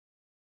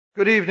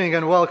Good evening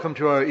and welcome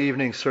to our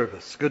evening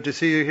service. Good to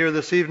see you here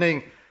this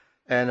evening,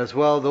 and as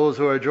well those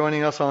who are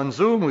joining us on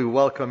Zoom, we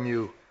welcome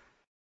you.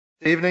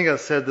 This evening,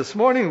 as said this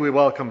morning, we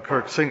welcome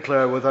Kirk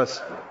Sinclair with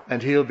us,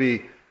 and he'll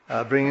be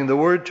bringing the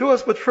word to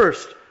us. But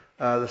first,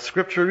 the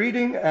scripture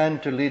reading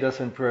and to lead us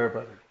in prayer,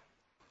 brother.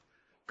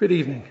 Good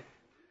evening.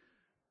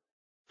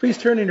 Please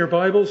turn in your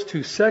Bibles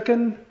to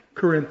 2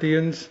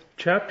 Corinthians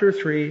chapter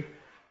 3,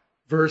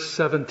 verse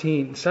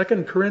 17. 2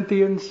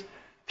 Corinthians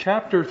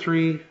chapter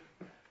 3,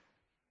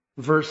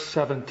 verse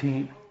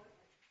 17.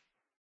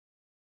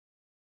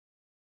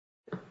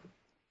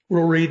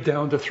 We'll read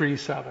down to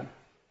 3:7.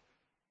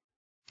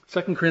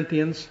 2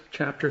 Corinthians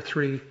chapter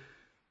 3,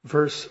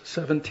 verse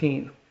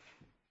 17.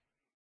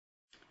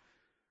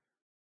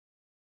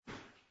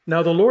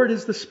 Now the Lord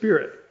is the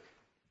Spirit,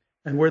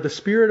 and where the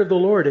Spirit of the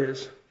Lord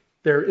is,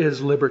 there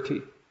is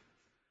liberty.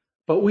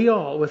 But we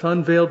all, with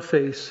unveiled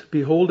face,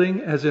 beholding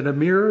as in a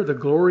mirror the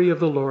glory of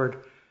the Lord,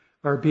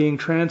 are being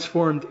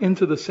transformed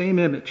into the same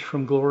image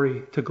from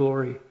glory to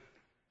glory,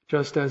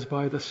 just as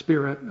by the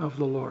Spirit of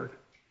the Lord.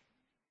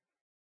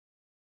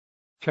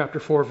 Chapter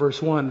 4,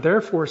 verse 1.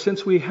 Therefore,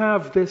 since we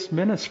have this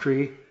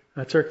ministry,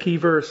 that's our key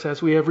verse,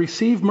 as we have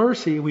received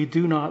mercy, we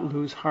do not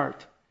lose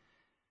heart.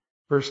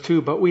 Verse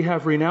 2. But we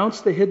have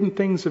renounced the hidden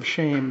things of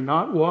shame,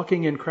 not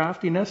walking in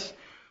craftiness,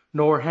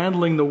 nor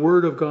handling the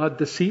word of God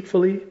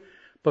deceitfully,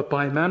 but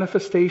by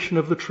manifestation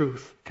of the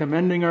truth,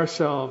 commending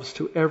ourselves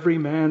to every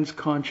man's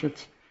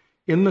conscience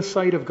in the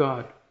sight of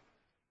God.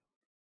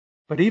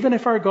 But even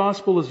if our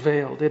gospel is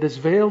veiled, it is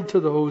veiled to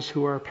those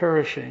who are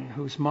perishing,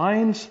 whose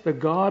minds the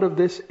God of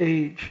this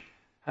age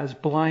has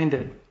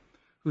blinded,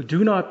 who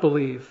do not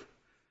believe,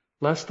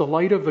 lest the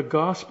light of the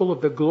gospel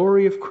of the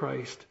glory of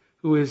Christ,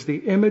 who is the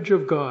image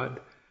of God,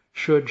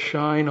 should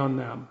shine on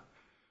them.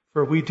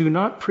 For we do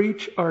not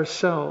preach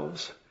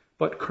ourselves,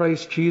 but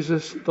Christ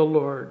Jesus the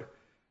Lord,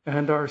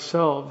 and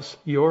ourselves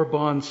your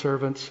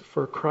bondservants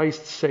for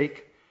Christ's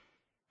sake.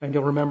 And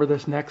you'll remember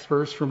this next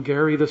verse from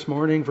Gary this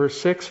morning, verse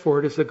 6, for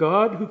it is the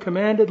God who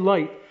commanded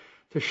light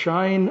to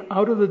shine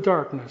out of the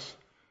darkness,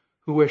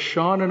 who has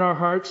shone in our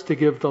hearts to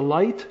give the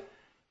light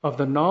of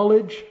the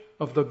knowledge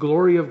of the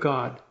glory of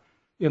God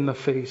in the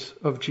face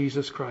of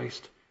Jesus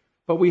Christ.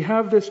 But we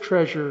have this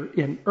treasure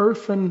in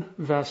earthen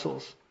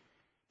vessels,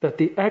 that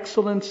the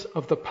excellence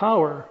of the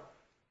power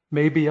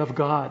may be of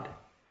God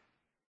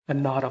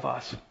and not of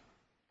us.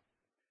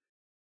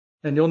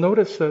 And you'll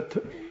notice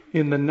that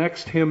in the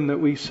next hymn that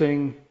we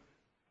sing,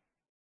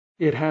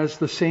 it has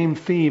the same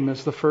theme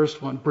as the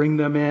first one, bring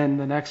them in.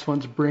 The next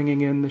one's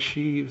bringing in the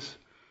sheaves.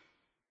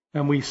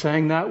 And we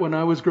sang that when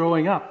I was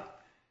growing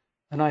up.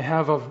 And I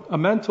have a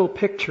mental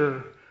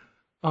picture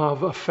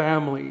of a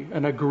family,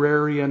 an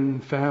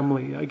agrarian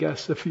family, I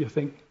guess,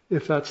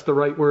 if that's the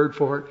right word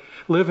for it,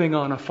 living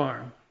on a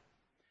farm.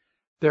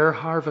 They're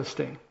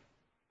harvesting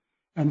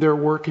and they're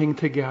working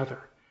together.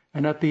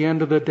 And at the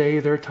end of the day,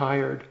 they're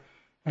tired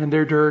and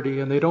they're dirty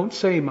and they don't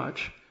say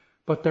much,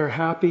 but they're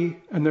happy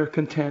and they're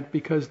content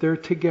because they're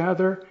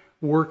together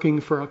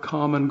working for a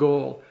common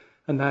goal.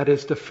 And that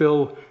is to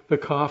fill the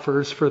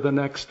coffers for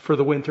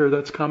the winter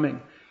that's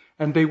coming.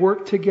 And they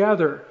work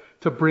together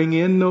to bring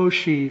in those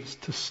sheaves,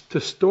 to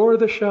store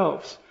the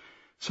shelves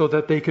so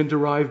that they can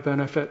derive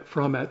benefit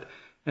from it.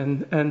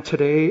 And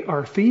today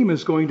our theme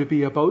is going to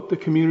be about the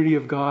community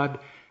of God,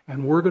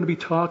 and we're going to be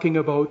talking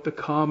about the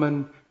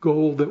common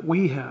goal that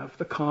we have,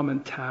 the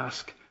common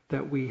task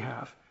that we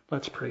have.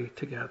 Let's pray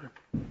together.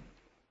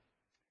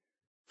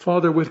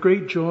 Father, with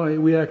great joy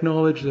we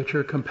acknowledge that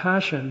your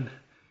compassion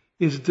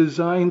is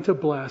designed to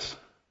bless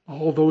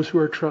all those who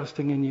are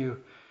trusting in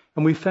you.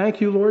 And we thank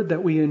you, Lord,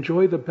 that we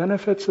enjoy the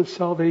benefits of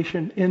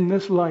salvation in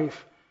this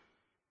life.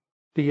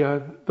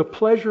 The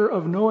pleasure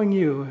of knowing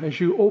you as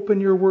you open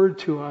your word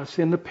to us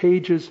in the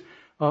pages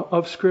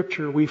of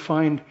Scripture. We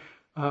find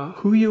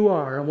who you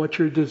are and what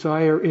your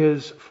desire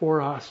is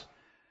for us.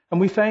 And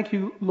we thank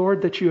you,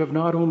 Lord, that you have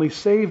not only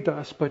saved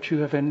us, but you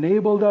have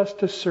enabled us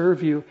to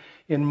serve you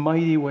in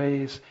mighty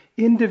ways,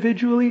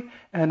 individually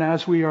and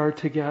as we are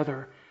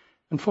together.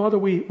 And Father,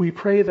 we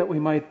pray that we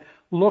might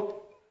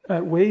look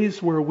at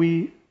ways where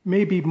we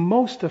may be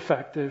most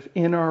effective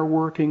in our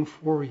working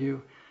for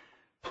you.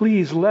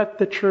 Please let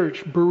the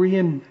church,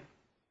 Berean,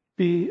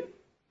 be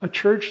a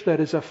church that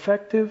is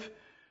effective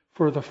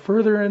for the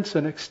furtherance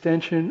and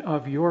extension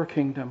of your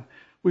kingdom.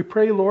 We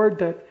pray, Lord,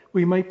 that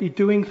we might be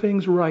doing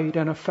things right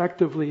and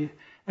effectively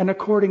and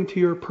according to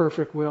your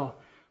perfect will.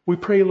 We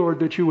pray, Lord,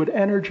 that you would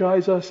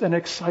energize us and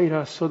excite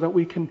us so that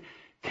we can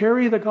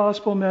carry the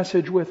gospel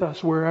message with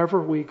us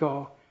wherever we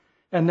go.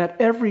 And that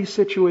every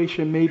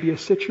situation may be a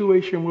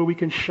situation where we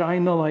can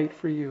shine the light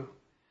for you.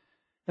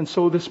 And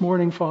so this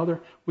morning, Father,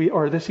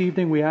 this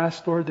evening, we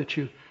ask, Lord, that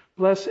you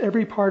bless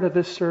every part of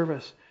this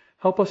service.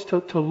 Help us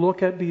to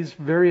look at these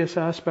various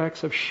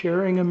aspects of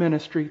sharing a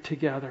ministry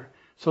together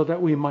so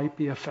that we might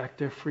be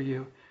effective for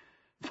you.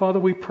 Father,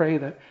 we pray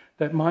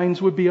that minds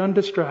would be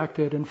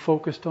undistracted and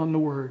focused on the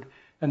word,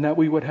 and that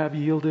we would have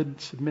yielded,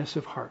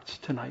 submissive hearts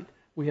tonight.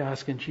 We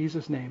ask in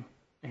Jesus' name,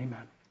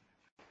 amen.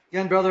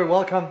 Again, brother,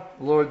 welcome.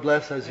 Lord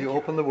bless as you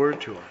open the word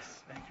to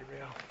us. Thank you,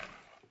 Real.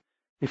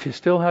 If you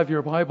still have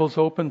your Bibles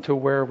open to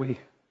where we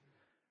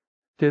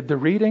did the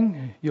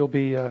reading, you'll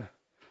be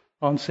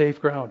on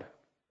safe ground.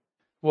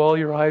 While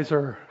your eyes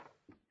are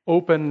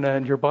open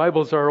and your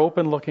Bibles are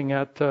open looking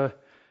at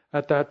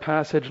that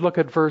passage, look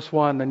at verse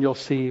 1 and you'll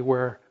see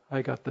where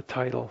I got the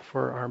title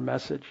for our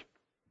message.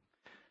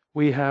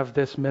 We have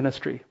this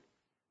ministry.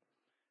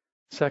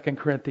 2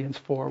 Corinthians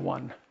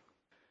 4:1.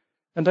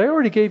 And I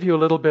already gave you a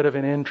little bit of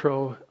an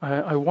intro.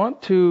 I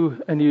want to,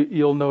 and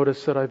you'll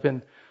notice that I've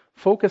been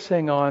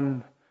focusing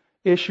on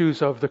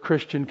issues of the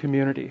Christian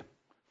community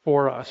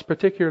for us,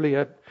 particularly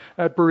at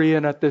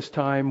Berean at this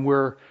time.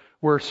 We're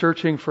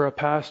searching for a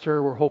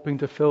pastor. We're hoping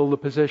to fill the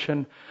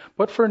position.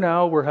 But for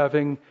now,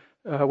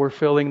 we're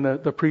filling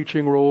the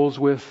preaching roles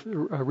with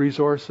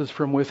resources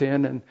from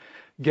within and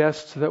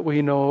guests that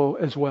we know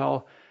as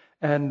well.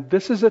 And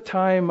this is a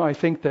time, I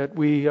think, that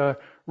we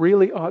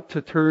really ought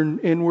to turn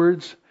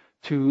inwards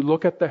to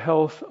look at the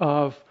health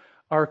of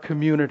our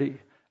community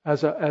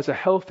as a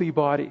healthy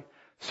body,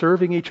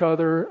 serving each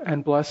other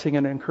and blessing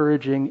and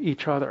encouraging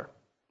each other.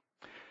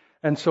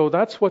 And so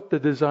that's what the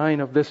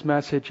design of this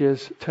message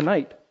is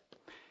tonight.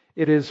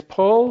 It is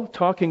Paul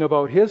talking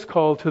about his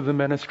call to the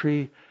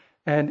ministry,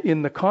 and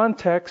in the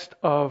context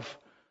of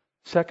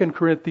 2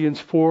 Corinthians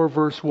 4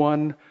 verse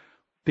 1,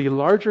 the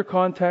larger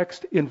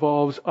context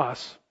involves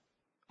us,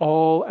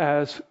 all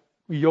as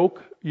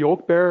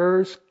yoke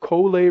bearers,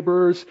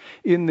 co-laborers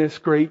in this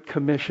great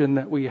commission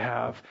that we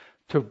have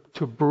to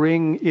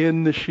bring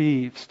in the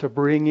sheaves, to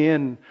bring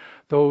in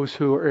those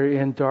who are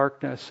in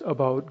darkness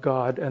about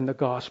God and the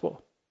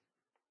gospel.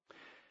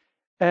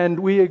 And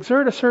we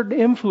exert a certain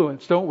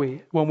influence, don't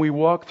we, when we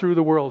walk through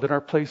the world, in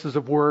our places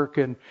of work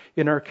and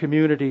in our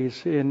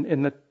communities,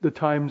 in the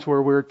times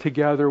where we're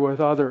together with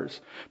others.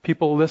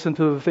 People listen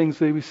to the things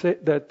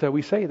that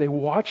we say. They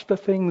watch the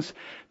things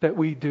that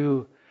we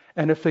do.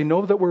 And if they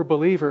know that we're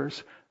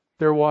believers,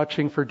 they're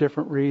watching for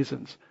different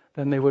reasons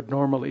than they would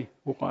normally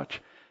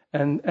watch.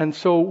 And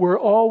so we're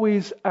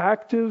always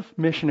active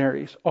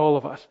missionaries, all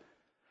of us.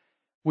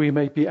 We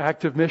may be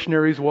active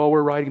missionaries while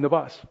we're riding the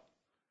bus,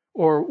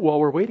 or while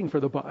we're waiting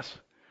for the bus,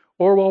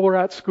 or while we're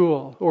at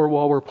school, or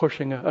while we're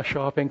pushing a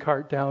shopping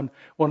cart down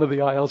one of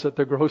the aisles at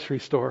the grocery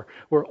store.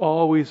 We're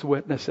always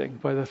witnessing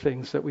by the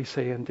things that we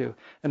say and do.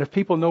 And if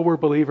people know we're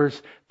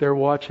believers, they're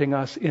watching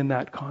us in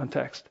that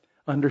context,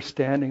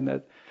 understanding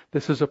that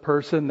this is a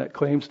person that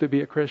claims to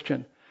be a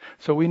Christian.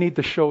 So we need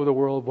to show the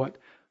world what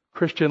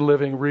Christian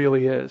living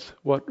really is,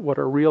 what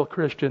a real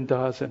Christian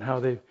does and how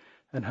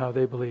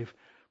they believe.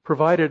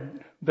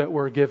 Provided that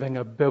we're giving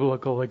a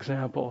biblical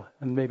example,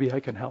 and maybe I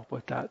can help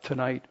with that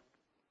tonight.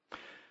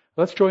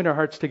 Let's join our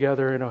hearts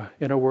together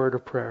in a word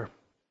of prayer.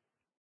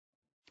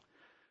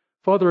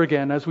 Father,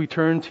 again, as we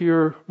turn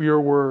to your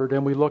word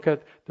and we look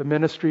at the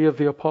ministry of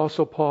the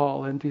Apostle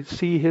Paul and to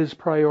see his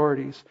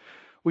priorities,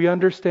 we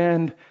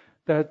understand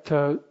that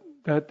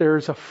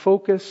there's a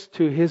focus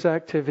to his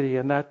activity,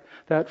 and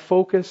that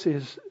focus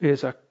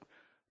is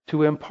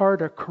to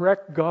impart a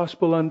correct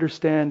gospel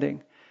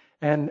understanding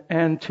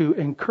and to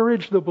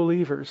encourage the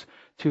believers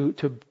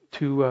to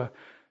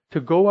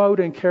go out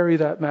and carry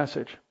that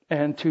message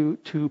and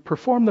to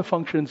perform the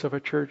functions of a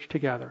church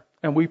together.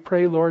 And we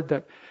pray, Lord,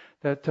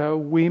 that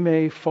we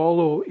may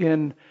follow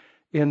in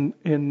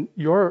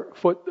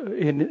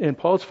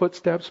Paul's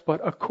footsteps,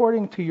 but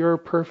according to your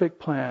perfect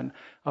plan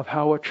of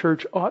how a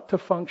church ought to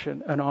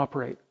function and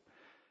operate.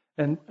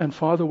 And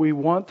Father, we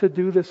want to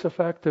do this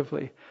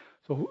effectively.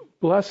 So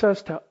bless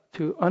us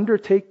to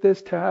undertake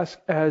this task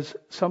as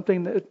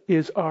something that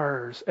is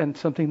ours and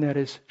something that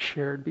is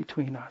shared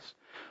between us.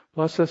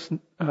 Bless us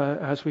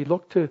as we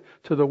look to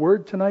the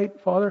word tonight,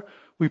 Father.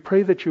 We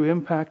pray that you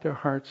impact our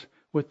hearts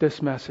with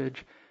this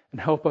message and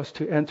help us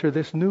to enter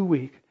this new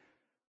week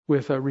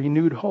with a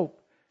renewed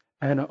hope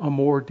and a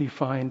more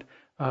defined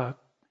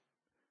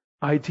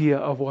idea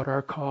of what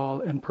our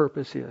call and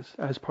purpose is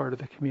as part of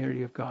the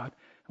community of God.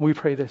 And we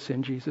pray this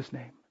in Jesus'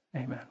 name.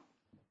 Amen.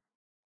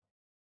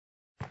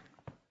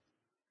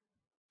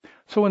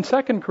 So in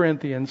 2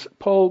 Corinthians,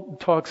 Paul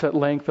talks at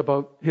length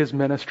about his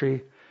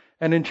ministry.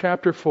 And in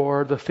chapter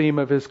 4, the theme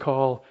of his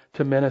call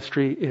to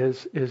ministry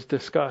is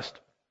discussed.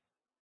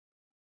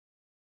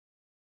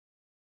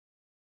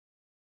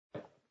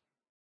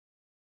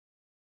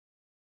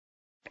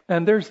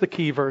 And there's the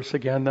key verse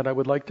again that I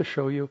would like to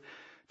show you,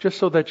 just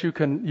so that you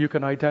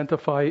can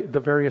identify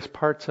the various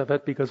parts of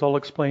it, because I'll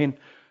explain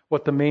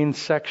what the main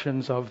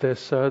sections of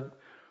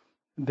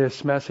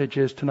this message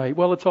is tonight.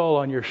 Well, it's all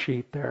on your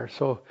sheet there,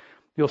 so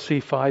you'll see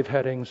 5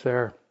 headings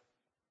there.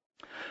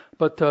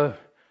 But the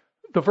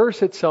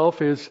verse itself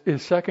is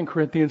 2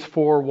 Corinthians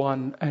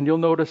 4:1, and you'll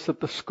notice that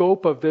the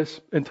scope of this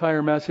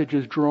entire message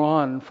is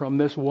drawn from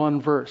this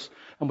one verse,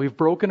 and we've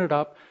broken it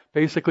up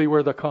basically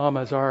where the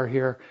commas are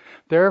here.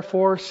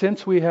 Therefore,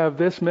 since we have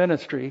this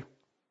ministry,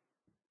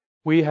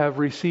 we have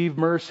received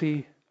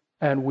mercy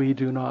and we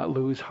do not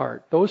lose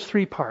heart. Those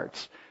 3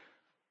 parts.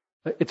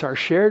 It's our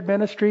shared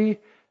ministry,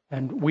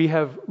 and we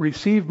have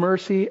received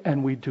mercy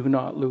and we do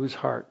not lose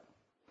heart.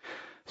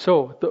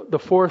 So the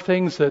four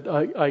things that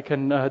I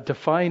can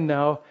define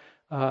now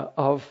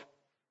of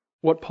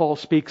what Paul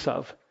speaks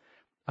of.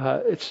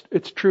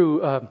 It's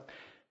true.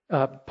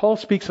 Paul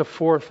speaks of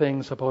four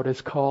things about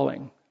his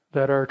calling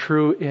that are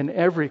true in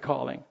every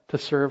calling to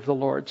serve the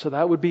Lord. So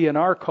that would be in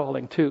our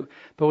calling too.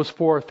 Those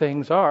four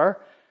things are,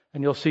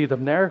 and you'll see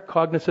them there,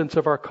 cognizance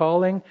of our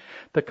calling,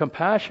 the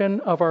compassion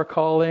of our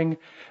calling,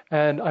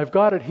 and I've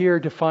got it here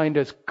defined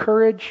as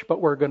courage, but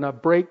we're going to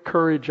break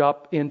courage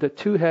up into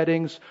two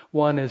headings.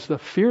 One is the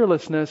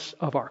fearlessness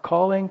of our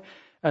calling,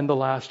 and the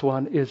last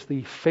one is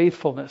the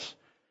faithfulness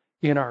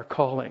in our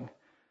calling.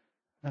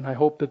 And I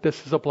hope that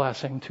this is a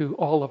blessing to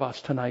all of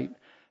us tonight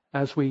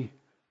as we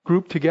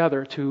group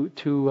together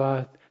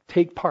to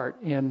take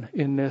part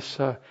in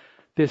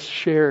this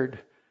shared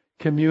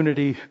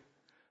community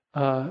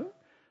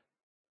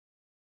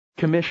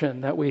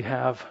commission that we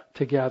have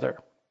together.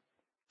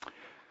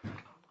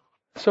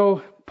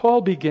 So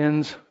Paul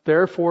begins,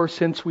 therefore,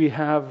 since we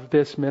have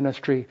this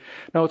ministry.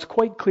 Now it's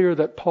quite clear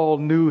that Paul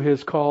knew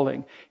his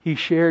calling. He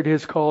shared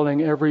his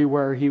calling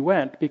everywhere he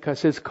went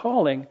because his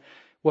calling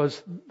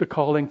was the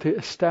calling to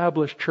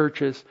establish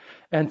churches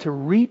and to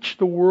reach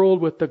the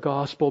world with the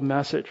gospel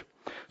message.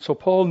 So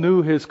Paul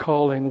knew his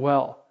calling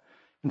well.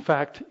 In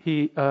fact,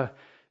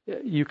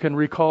 you can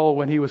recall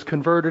when he was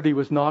converted, he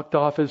was knocked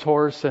off his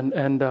horse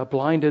and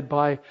blinded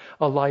by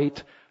a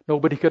light.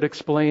 Nobody could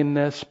explain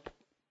this.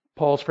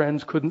 Paul's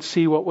friends couldn't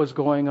see what was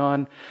going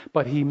on,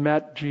 but he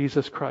met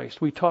Jesus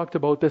Christ. We talked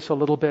about this a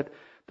little bit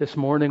this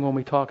morning when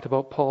we talked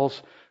about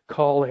Paul's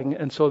calling,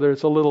 and so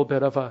there's a little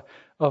bit of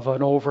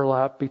an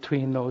overlap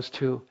between those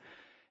two.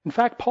 In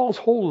fact, Paul's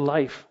whole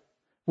life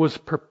was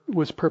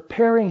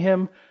preparing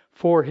him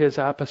for his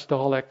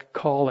apostolic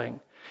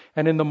calling.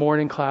 And in the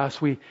morning class,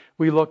 we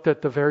looked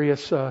at the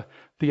various the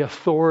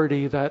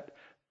authority that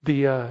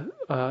the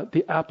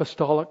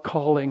apostolic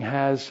calling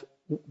has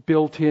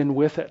built in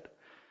with it.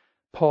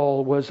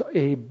 Paul was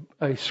a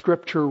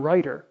scripture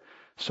writer,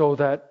 so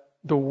that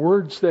the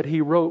words that he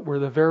wrote were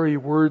the very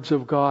words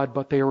of God,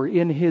 but they were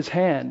in his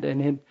hand,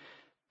 and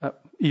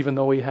even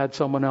though he had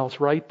someone else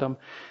write them,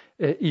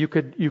 you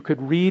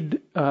could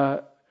read,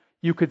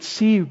 you could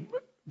see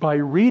by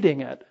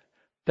reading it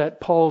that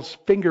Paul's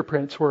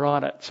fingerprints were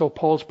on it. So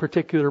Paul's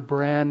particular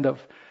brand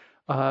of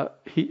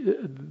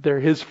they're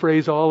his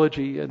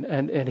phraseology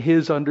and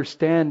his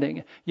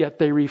understanding, yet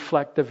they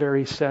reflect the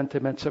very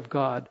sentiments of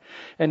God.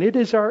 And it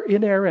is our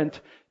inerrant,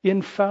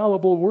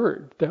 infallible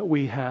word that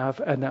we have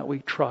and that we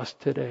trust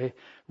today,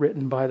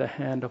 written by the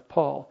hand of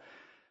Paul.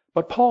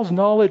 But Paul's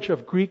knowledge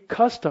of Greek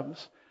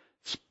customs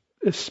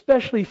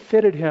especially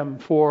fitted him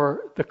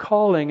for the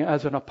calling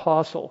as an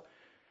apostle.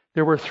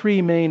 There were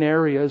three main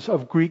areas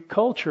of Greek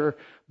culture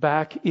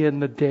back in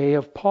the day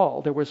of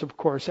Paul. There was, of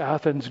course,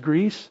 Athens,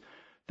 Greece.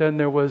 Then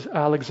there was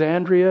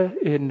Alexandria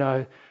in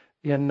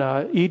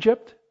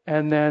Egypt.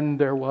 And then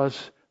there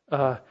was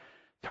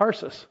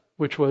Tarsus,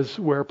 which was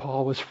where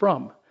Paul was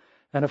from.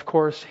 And, of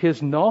course,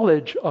 his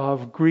knowledge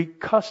of Greek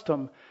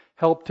custom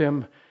helped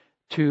him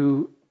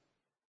to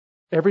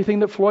everything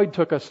that Floyd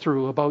took us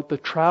through about the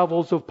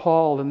travels of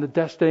Paul and the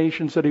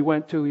destinations that he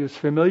went to. He was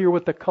familiar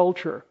with the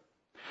culture.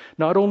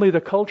 Not only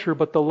the culture,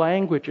 but the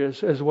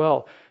languages as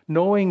well.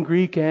 Knowing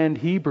Greek and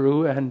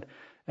Hebrew, and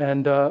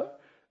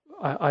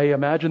I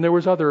imagine there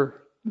was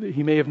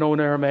he may have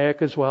known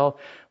Aramaic as well,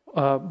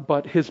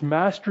 but his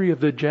mastery of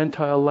the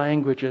Gentile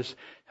languages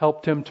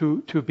helped him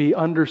to be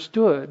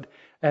understood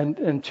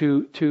and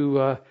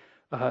to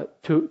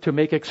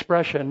make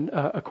expression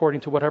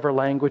according to whatever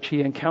language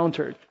he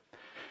encountered.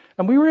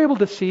 And we were able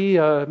to see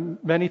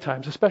many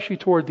times, especially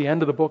toward the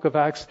end of the book of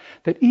Acts,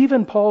 that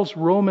even Paul's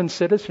Roman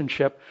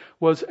citizenship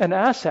was an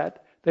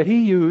asset that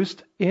he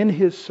used in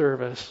his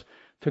service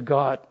to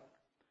God.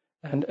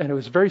 And it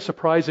was very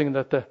surprising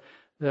that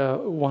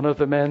one of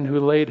the men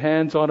who laid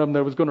hands on him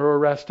that was going to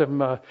arrest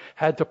him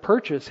had to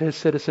purchase his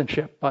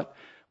citizenship.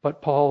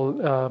 But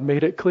Paul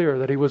made it clear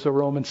that he was a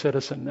Roman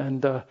citizen.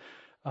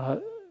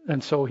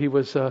 And so he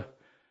was, he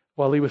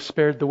was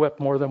spared the whip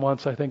more than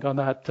once, I think, on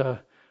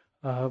that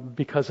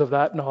because of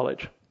that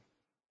knowledge.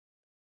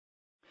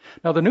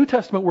 Now, the New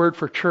Testament word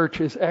for church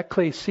is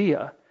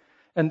ekklesia,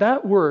 and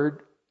that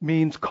word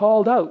means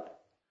called out.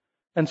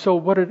 And so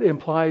what it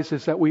implies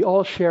is that we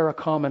all share a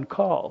common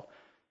call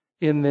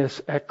in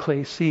this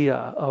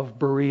ekklesia of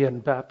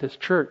Berean Baptist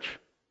Church.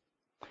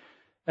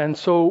 And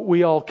so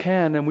we all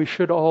can and we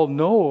should all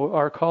know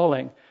our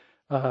calling.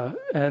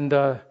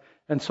 And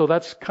so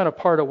that's kind of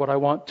part of what I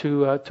want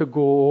to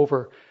go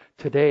over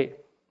today.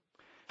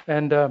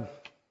 And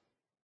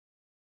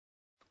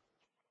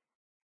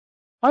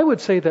I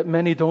would say that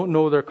many don't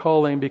know their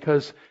calling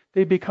because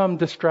they become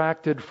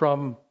distracted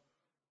from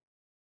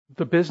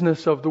the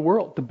business of the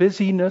world, the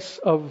busyness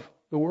of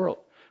the world.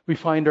 We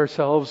find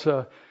ourselves,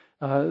 we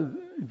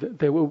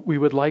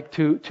would like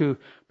to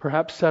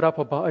perhaps set up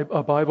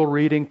a Bible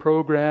reading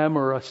program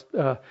or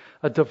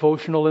a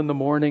devotional in the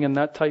morning and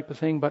that type of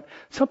thing, but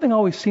something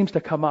always seems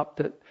to come up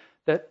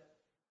that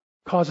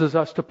causes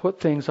us to put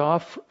things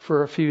off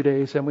for a few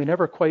days and we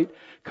never quite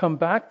come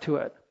back to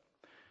it.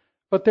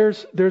 But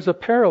there's a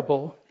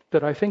parable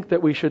that I think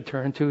that we should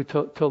turn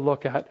to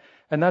look at,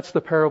 and that's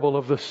the parable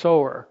of the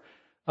sower.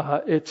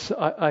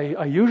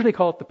 I usually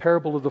call it the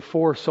parable of the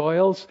four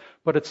soils,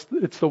 but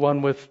it's the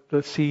one with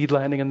the seed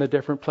landing in the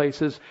different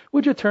places.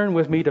 Would you turn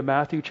with me to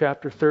Matthew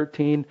chapter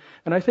 13?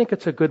 And I think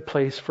it's a good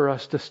place for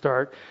us to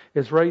start,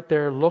 is right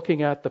there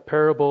looking at the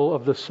parable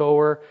of the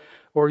sower,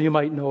 or you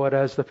might know it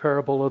as the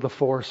parable of the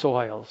four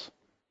soils.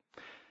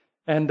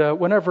 And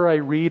whenever I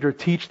read or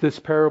teach this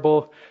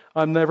parable,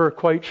 I'm never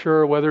quite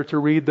sure whether to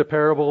read the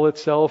parable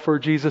itself or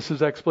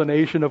Jesus'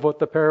 explanation of what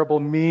the parable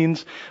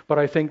means, but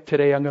I think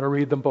today I'm going to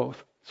read them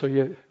both. So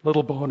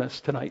little bonus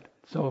tonight.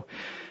 So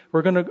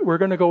we're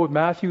gonna go with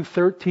Matthew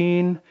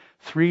 13,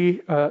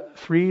 3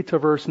 to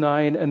verse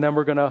 9, and then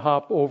we're going to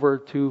hop over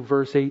to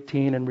verse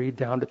 18 and read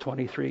down to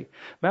 23.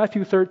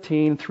 Matthew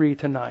 13, 3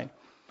 to 9.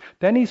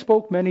 Then he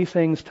spoke many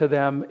things to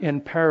them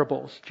in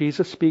parables.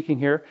 Jesus speaking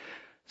here,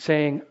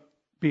 saying,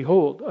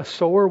 Behold, a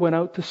sower went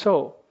out to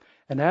sow.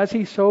 And as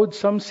he sowed,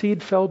 some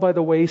seed fell by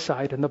the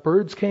wayside, and the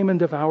birds came and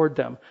devoured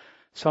them.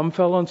 Some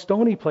fell on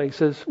stony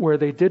places where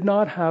they did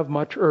not have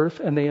much earth,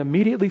 and they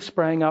immediately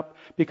sprang up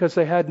because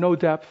they had no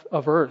depth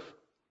of earth.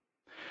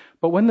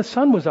 But when the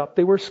sun was up,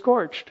 they were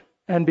scorched,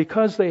 and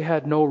because they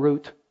had no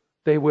root,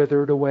 they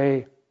withered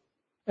away.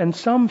 And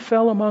some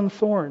fell among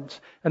thorns,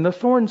 and the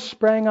thorns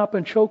sprang up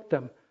and choked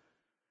them.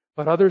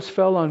 But others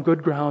fell on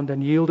good ground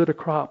and yielded a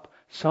crop,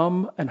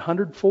 some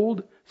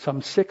 100-fold,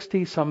 some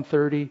 60, some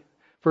 30.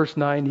 Verse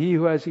 9, he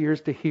who has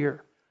ears to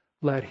hear,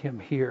 let him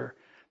hear.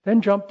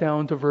 Then jump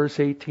down to verse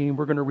 18.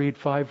 We're going to read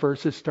 5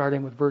 verses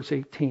starting with verse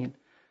 18.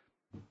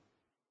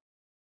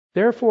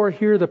 Therefore,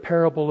 hear the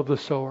parable of the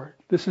sower.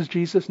 This is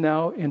Jesus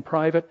now in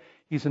private.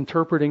 He's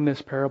interpreting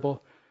this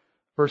parable.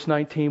 Verse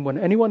 19, when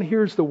anyone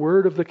hears the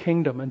word of the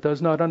kingdom and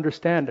does not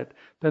understand it,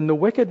 then the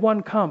wicked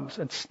one comes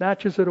and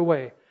snatches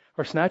away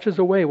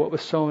what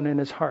was sown in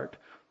his heart.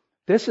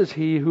 This is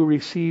he who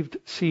received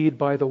seed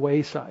by the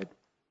wayside.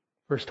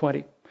 Verse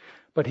 20,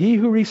 but he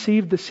who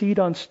received the seed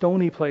on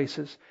stony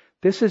places,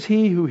 this is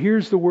he who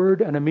hears the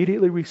word and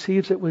immediately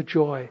receives it with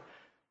joy.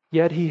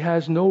 Yet he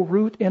has no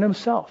root in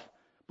himself,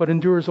 but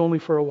endures only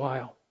for a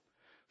while.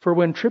 For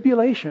when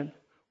tribulation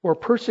or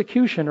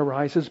persecution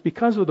arises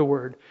because of the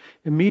word,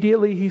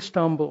 immediately he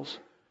stumbles.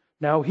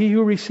 Now he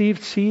who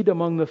received seed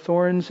among the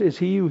thorns is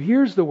he who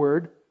hears the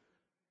word,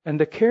 and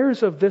the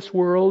cares of this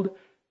world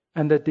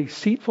and the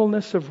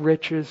deceitfulness of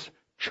riches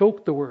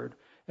choke the word,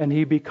 and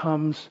he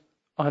becomes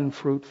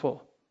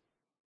unfruitful.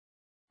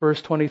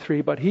 Verse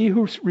 23, but he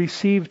who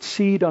received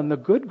seed on the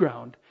good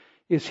ground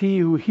is he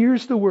who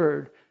hears the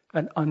word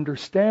and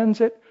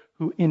understands it,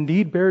 who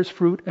indeed bears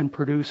fruit and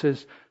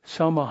produces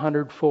some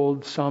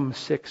 100-fold, some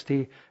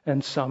 60,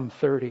 and some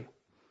 30.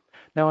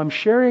 Now I'm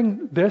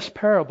sharing this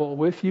parable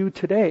with you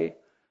today,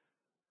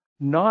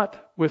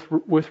 not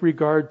with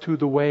regard to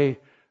the way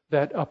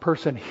that a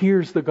person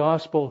hears the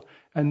gospel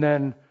and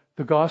then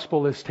the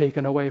gospel is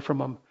taken away from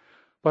them.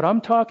 But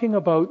I'm talking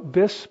about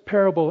this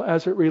parable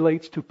as it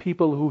relates to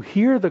people who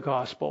hear the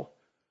gospel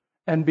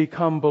and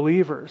become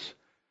believers,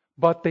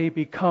 but they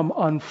become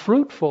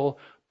unfruitful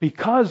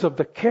because of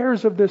the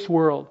cares of this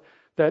world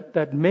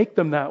that make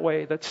them that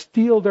way, that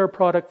steal their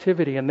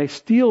productivity and they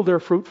steal their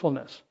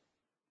fruitfulness.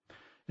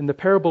 In the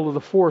parable of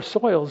the four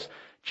soils,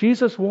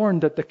 Jesus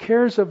warned that the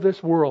cares of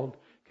this world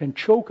can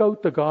choke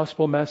out the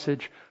gospel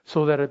message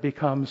so that it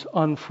becomes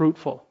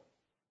unfruitful.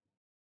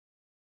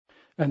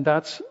 And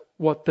that's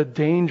what the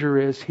danger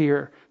is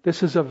here.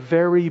 This is a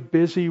very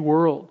busy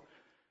world.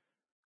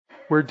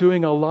 We're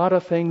doing a lot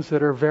of things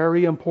that are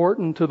very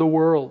important to the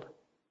world.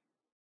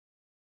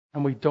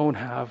 And we don't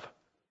have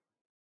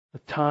the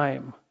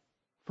time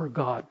for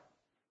God.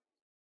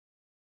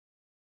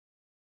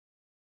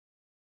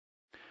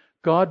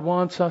 God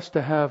wants us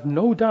to have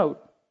no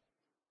doubt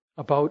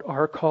about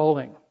our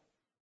calling.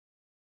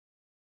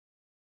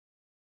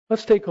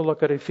 Let's take a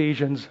look at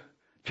Ephesians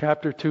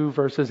chapter 2,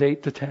 verses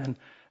 8 to 10.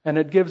 And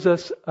it gives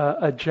us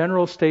a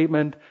general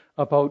statement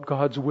about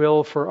God's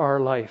will for our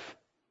life.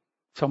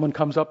 Someone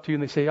comes up to you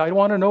and they say, I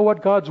want to know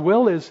what God's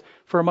will is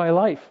for my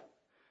life.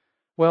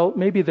 Well,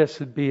 maybe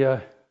this would be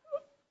a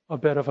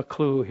bit of a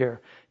clue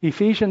here.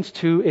 Ephesians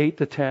 2, 8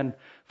 to 10.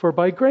 For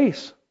by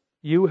grace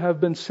you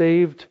have been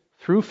saved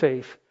through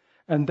faith,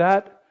 and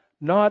that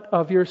not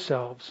of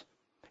yourselves.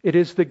 It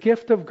is the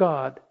gift of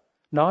God,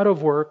 not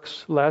of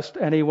works, lest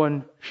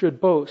anyone should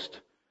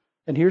boast.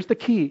 And here's the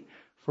key.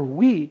 For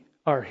we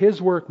are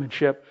his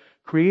workmanship,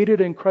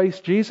 created in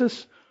Christ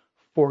Jesus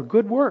for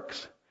good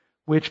works,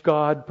 which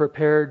God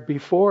prepared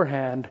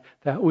beforehand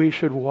that we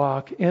should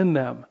walk in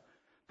them.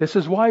 This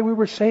is why we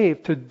were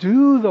saved, to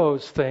do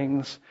those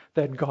things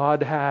that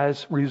God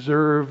has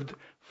reserved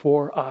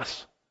for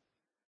us.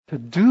 To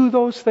do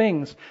those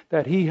things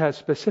that he has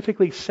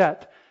specifically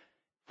set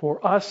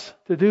for us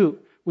to do.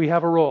 We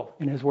have a role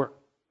in his work.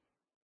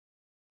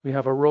 We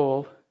have a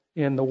role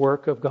in the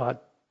work of God.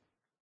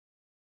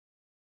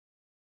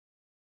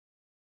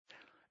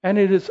 And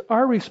it is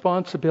our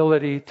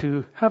responsibility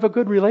to have a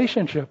good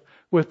relationship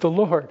with the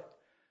Lord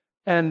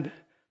and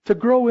to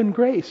grow in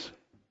grace.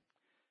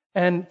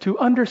 and to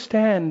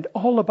understand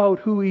all about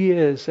who He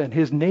is and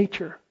His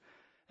nature,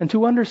 and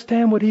to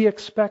understand what He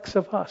expects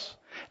of us,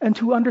 and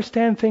to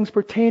understand things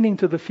pertaining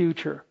to the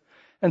future.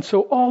 And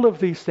so all of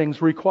these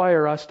things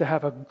require us to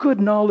have a good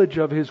knowledge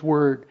of His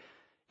Word.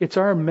 It's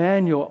our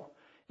manual.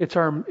 It's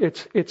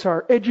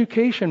our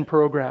education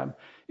program.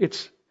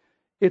 It's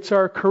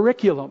our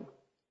curriculum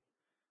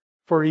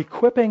for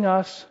equipping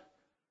us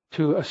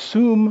to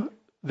assume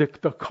the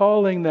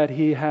calling that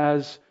He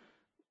has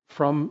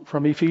from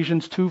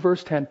Ephesians 2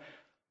 verse 10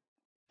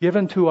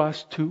 given to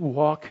us to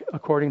walk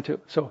according to.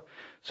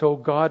 So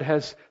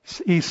God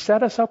He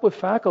set us up with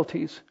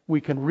faculties.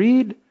 We can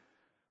read,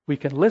 we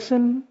can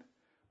listen,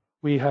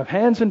 we have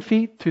hands and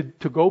feet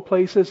to go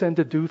places and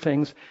to do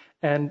things.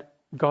 And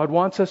God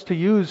wants us to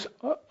use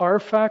our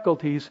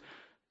faculties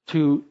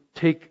to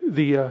take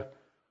the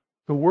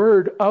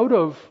Word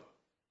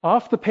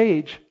off the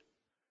page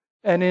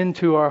and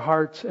into our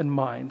hearts and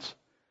minds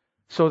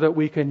so that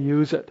we can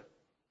use it,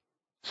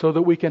 so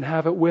that we can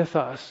have it with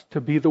us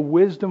to be the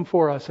wisdom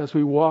for us as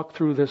we walk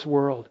through this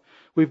world.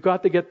 We've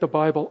got to get the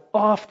Bible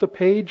off the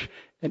page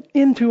and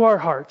into our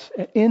hearts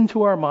and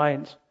into our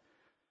minds.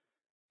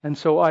 And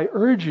so I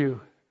urge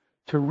you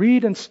to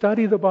read and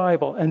study the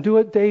Bible and do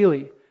it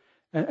daily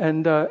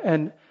and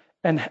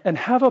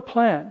have a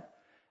plan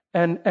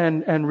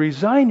and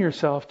resign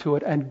yourself to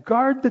it and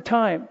guard the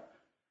time,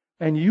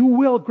 and you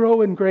will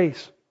grow in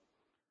grace.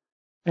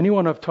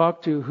 Anyone I've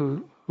talked to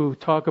who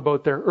talk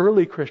about their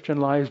early Christian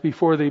lives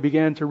before they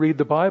began to read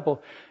the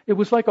Bible, it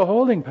was like a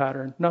holding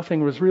pattern.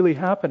 Nothing was really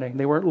happening.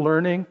 They weren't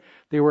learning.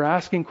 They were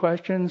asking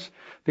questions.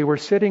 They were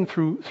sitting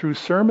through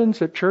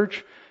sermons at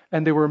church,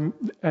 and they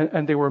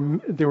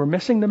were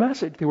missing the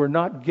message. They were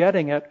not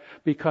getting it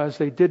because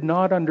they did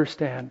not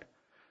understand.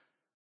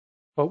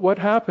 But what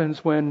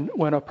happens when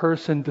a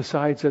person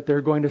decides that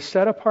they're going to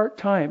set apart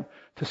time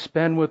to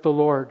spend with the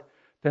Lord?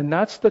 Then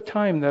that's the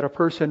time that a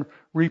person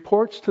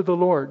reports to the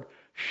Lord,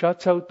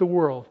 shuts out the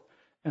world,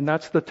 and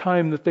that's the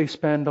time that they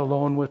spend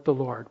alone with the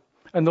Lord.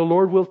 And the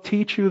Lord will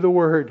teach you the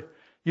Word.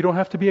 You don't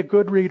have to be a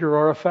good reader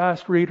or a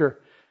fast reader.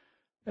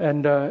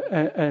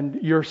 And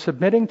you're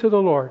submitting to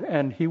the Lord,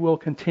 and He will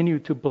continue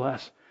to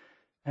bless.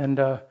 And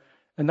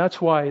that's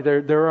why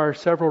there are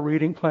several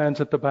reading plans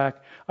at the back.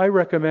 I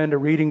recommend a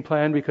reading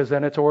plan because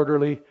then it's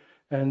orderly,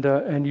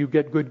 and you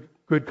get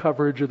good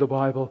coverage of the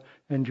Bible,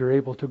 and you're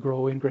able to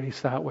grow in grace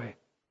that way.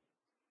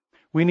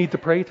 We need to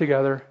pray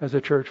together as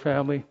a church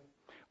family.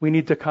 We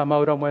need to come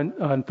out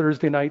on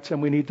Thursday nights,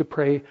 and we need to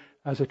pray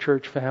as a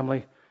church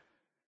family.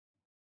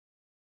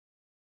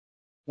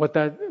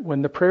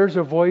 When the prayers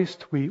are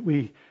voiced,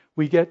 we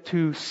get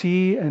to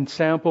see and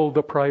sample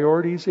the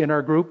priorities in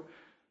our group.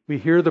 We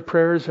hear the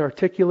prayers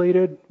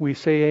articulated. We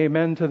say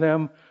amen to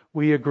them.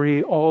 We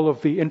agree all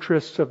of the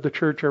interests of the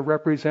church are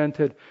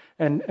represented,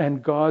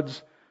 and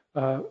God's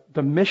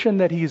the mission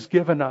that He's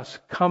given us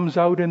comes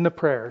out in the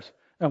prayers,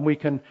 and we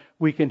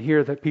can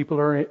hear that people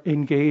are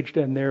engaged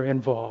and they're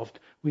involved.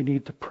 We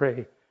need to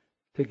pray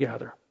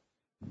together.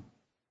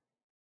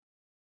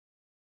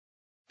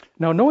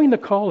 Now,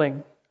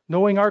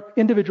 knowing our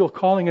individual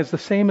calling is the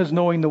same as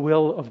knowing the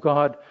will of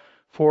God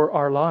for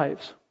our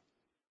lives.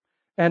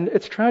 And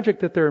it's tragic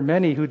that there are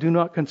many who do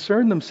not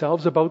concern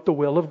themselves about the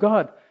will of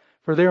God,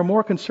 for they are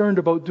more concerned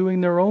about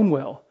doing their own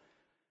will.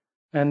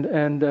 And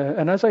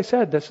as I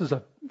said,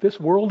 this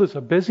world is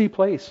a busy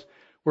place.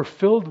 We're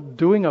filled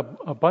doing a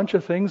bunch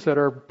of things that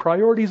are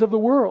priorities of the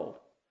world.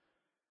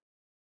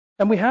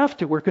 And we have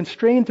to. We're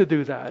constrained to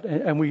do that.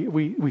 And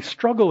we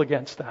struggle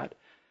against that.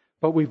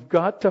 But we've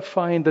got to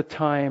find the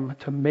time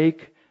to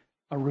make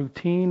a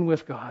routine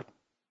with God.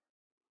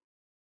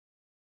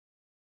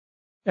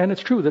 And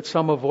it's true that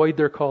some avoid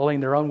their calling.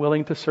 They're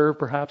unwilling to serve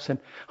perhaps in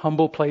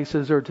humble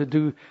places or to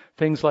do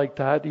things like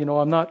that.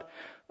 I'm not...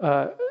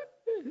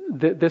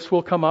 this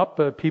will come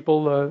up.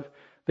 People...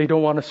 They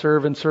don't want to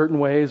serve in certain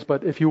ways,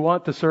 but if you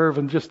want to serve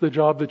and just the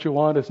job that you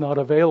want is not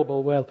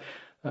available, well,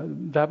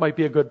 that might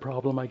be a good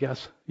problem, I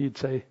guess, you'd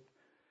say.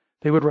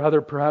 They would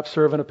rather perhaps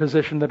serve in a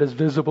position that is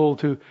visible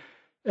to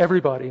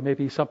everybody,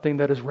 maybe something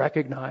that is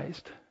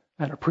recognized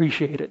and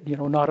appreciated,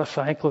 not a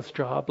thankless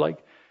job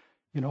like,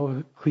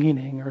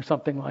 cleaning or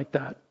something like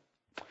that.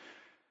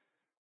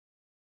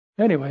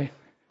 Anyway,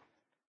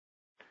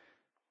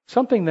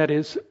 something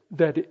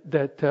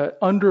that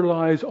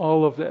underlies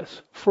all of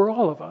this for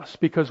all of us,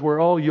 because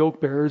we're all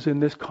yoke bearers in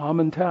this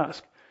common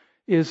task,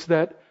 is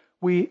that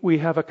we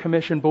have a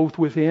commission both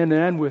within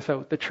and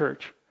without the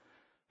church.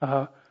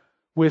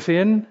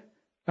 Within,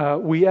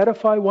 we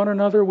edify one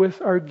another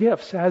with our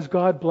gifts as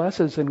God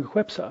blesses and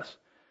equips us,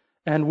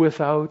 and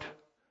without,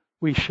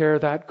 we share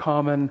that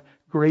common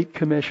great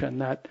commission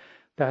that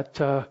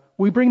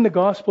we bring the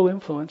gospel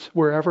influence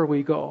wherever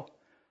we go,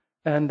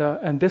 and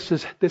this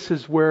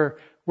is where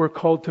we're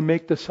called to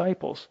make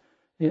disciples,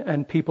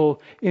 and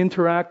people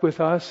interact with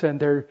us,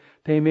 and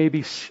they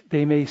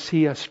may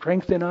see a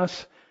strength in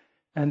us,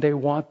 and they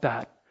want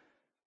that,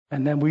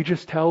 and then we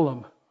just tell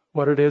them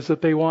what it is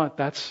that they want.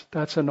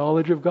 That's a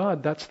knowledge of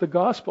God. That's the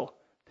gospel.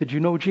 Did you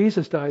know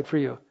Jesus died for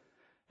you?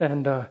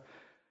 And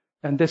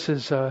this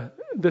is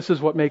this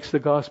is what makes the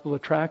gospel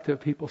attractive.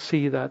 People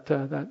see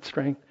that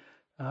strength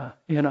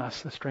in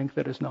us, the strength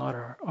that is not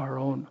our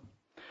own.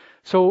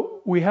 So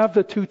we have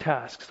the two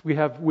tasks. We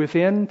have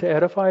within to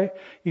edify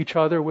each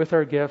other with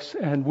our gifts,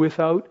 and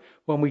without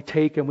when we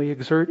take and we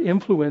exert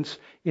influence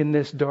in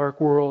this dark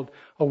world,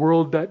 a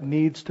world that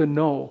needs to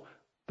know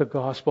the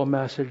gospel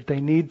message. They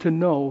need to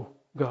know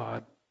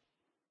God.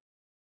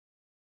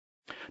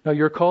 Now,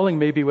 your calling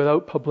may be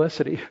without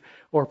publicity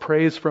or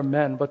praise from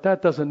men, but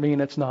that doesn't mean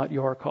it's not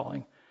your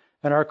calling.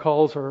 And our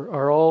calls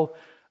are all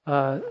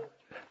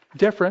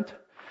different.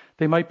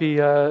 They might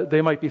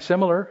be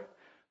similar,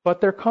 but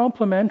they're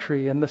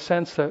complementary in the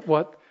sense that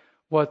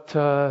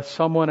what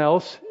someone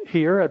else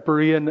here at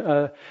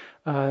Berean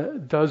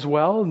does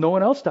well, no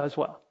one else does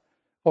well.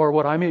 Or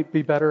what I may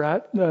be better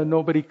at,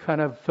 nobody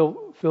kind of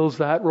fills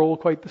that role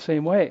quite the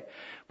same way.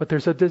 But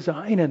there's a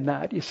design in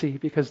that, you see,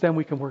 because then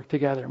we can work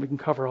together and we can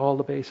cover all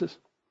the bases.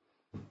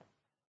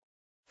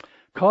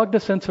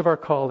 Cognizance of our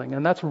calling,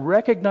 and that's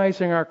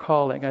recognizing our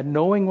calling and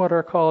knowing what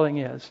our calling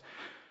is.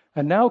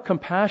 And now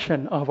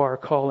compassion of our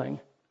calling.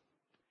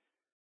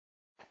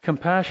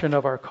 Compassion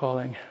of our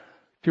calling.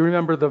 Do you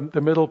remember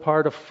the middle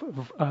part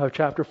of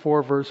chapter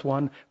 4, verse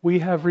 1? We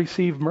have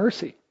received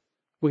mercy.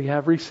 We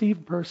have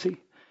received mercy.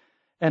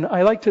 And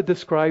I like to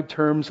describe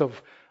terms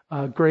of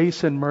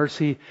grace and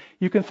mercy.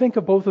 You can think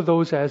of both of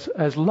those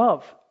as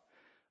love.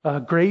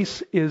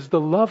 Grace is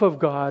the love of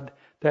God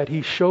that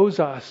He shows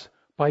us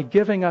by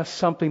giving us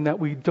something that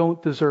we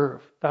don't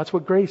deserve. That's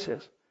what grace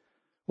is.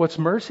 What's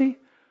mercy?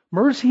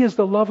 Mercy is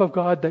the love of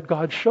God that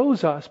God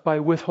shows us by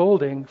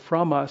withholding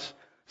from us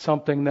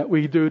something that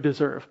we do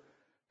deserve.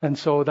 And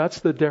so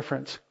that's the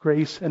difference,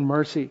 grace and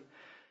mercy.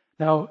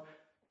 Now,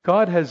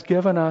 God has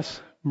given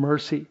us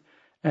mercy.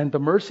 And the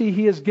mercy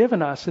He has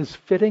given us is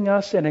fitting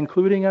us and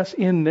including us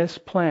in this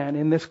plan,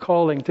 in this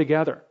calling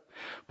together.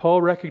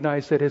 Paul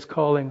recognized that his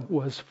calling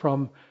was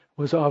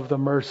of the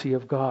mercy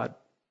of God.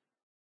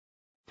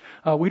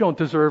 We don't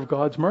deserve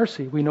God's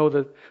mercy. We know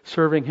that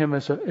serving Him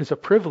is a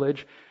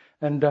privilege.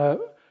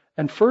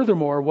 And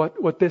furthermore,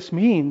 what this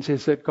means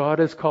is that God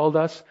has called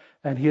us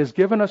and He has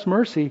given us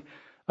mercy.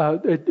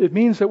 It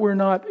means that we're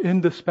not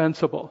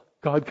indispensable.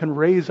 God can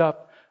raise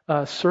up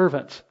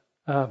servants.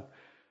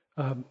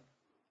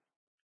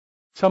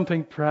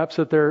 Something perhaps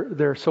that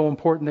they're so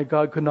important that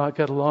God could not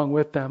get along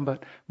with them,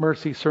 but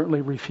mercy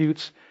certainly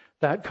refutes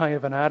that kind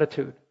of an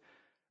attitude.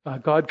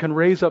 God can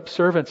raise up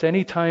servants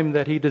anytime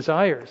that He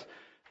desires.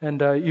 And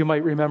you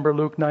might remember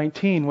Luke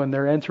 19 when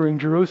they're entering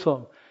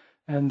Jerusalem.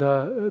 And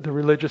the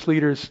religious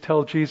leaders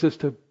tell Jesus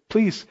to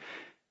please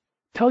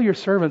tell your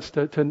servants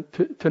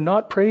to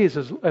not praise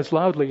as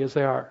loudly as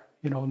they are.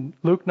 You know,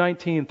 Luke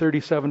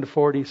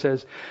 19:37-40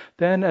 says,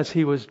 "Then as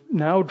He was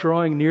now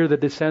drawing near the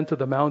descent of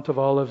the Mount of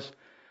Olives,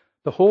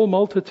 the whole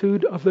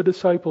multitude of the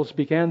disciples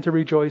began to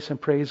rejoice and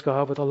praise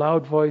God with a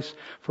loud voice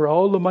for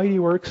all the mighty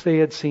works they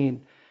had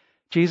seen."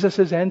 Jesus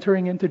is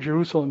entering into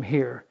Jerusalem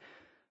here.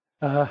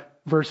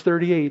 Verse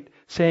 38,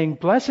 saying,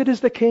 "Blessed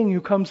is the King who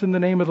comes in the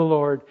name of the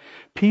Lord.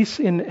 Peace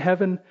in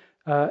heaven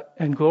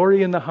and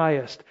glory in the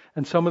highest."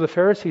 And some of the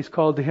Pharisees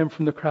called to Him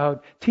from the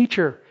crowd,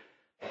 "Teacher,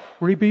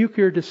 rebuke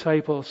your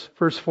disciples."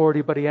 Verse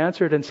 40, but He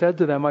answered and said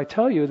to them, "I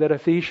tell you that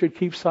if these should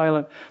keep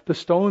silent, the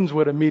stones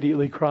would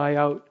immediately cry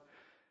out."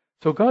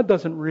 So God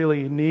doesn't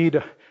really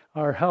need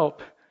our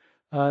help.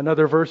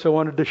 Another verse I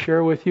wanted to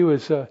share with you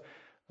is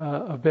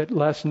a bit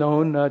less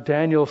known,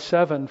 Daniel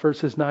 7,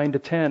 verses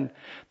 9-10,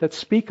 that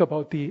speak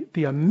about the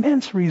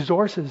immense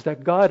resources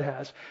that God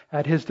has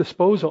at His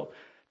disposal.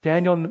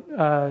 Daniel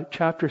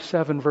chapter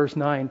 7, verse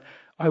 9,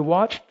 "I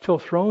watched till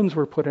thrones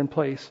were put in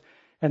place,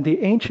 and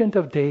the Ancient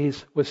of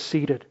Days was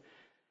seated.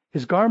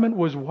 His garment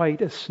was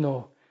white as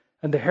snow,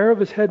 and the hair of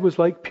His head was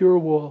like pure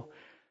wool.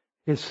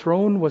 His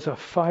throne was a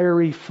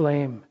fiery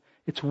flame,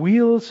 its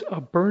wheels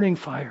a burning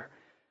fire."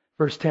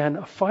 Verse 10,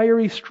 "A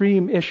fiery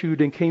stream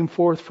issued and came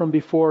forth from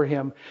before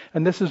Him."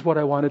 And this is what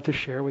I wanted to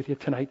share with you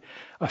tonight.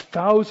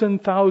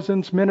 1,000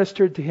 thousands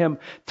ministered to Him.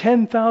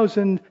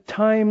 10,000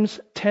 times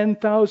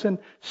 10,000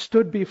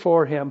 stood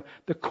before Him.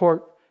 The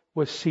court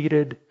was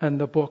seated and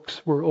the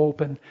books were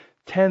open.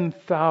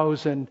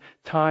 10,000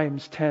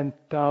 times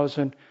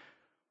 10,000.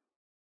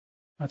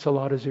 That's a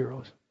lot of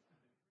zeros.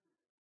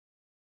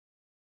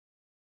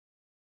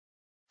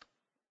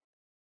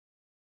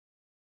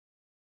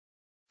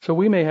 So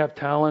we may have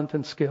talent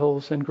and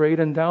skills and great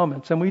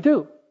endowments, and we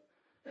do.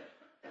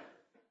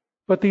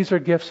 But these are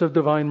gifts of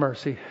divine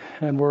mercy,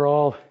 and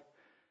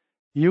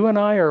you and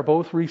I are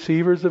both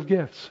receivers of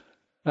gifts.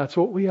 That's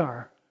what we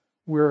are.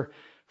 We're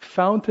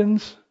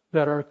fountains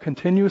that are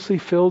continuously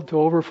filled to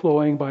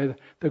overflowing by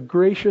the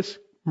gracious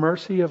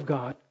mercy of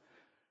God.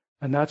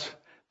 And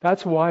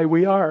that's why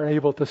we are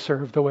able to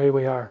serve the way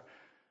we are.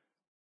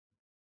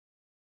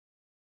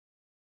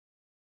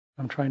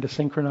 I'm trying to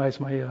synchronize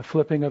my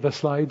flipping of the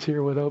slides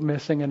here without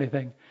missing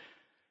anything.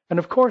 And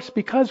of course,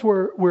 because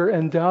we're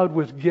endowed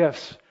with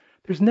gifts,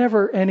 there's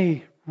never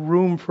any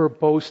room for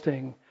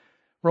boasting.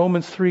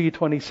 Romans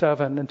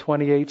 3:27 and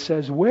 28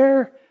 says,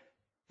 "Where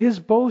is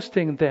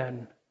boasting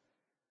then?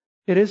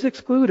 It is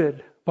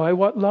excluded. By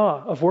what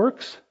law? Of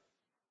works?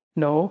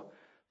 No,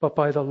 but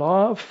by the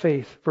law of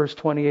faith. Verse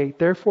 28.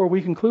 Therefore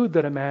we conclude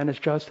that a man is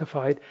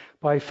justified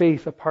by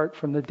faith apart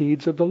from the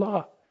deeds of the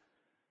law.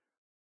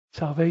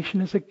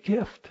 Salvation is a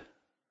gift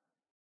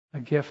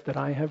that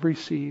I have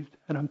received,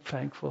 and I'm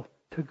thankful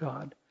to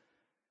God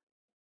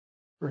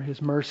for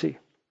His mercy.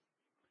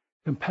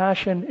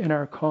 Compassion in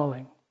our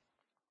calling.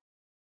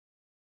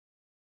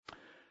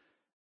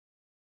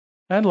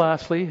 And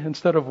lastly,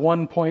 instead of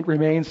 1 point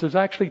remains, there's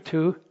actually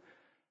 2.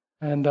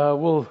 And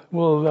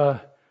we'll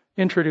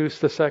introduce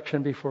the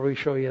section before we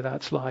show you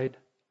that slide.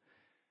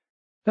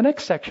 The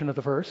next section of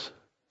the verse,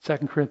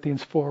 2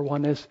 Corinthians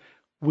 4:1, is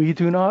we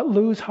do not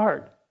lose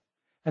heart.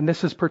 And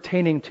this is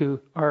pertaining to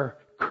our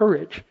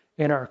courage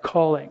in our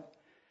calling.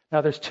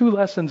 Now there's 2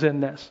 lessons in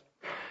this.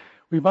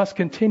 We must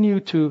continue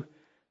to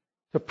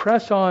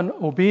press on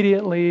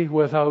obediently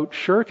without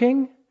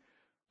shirking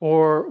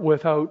or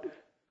without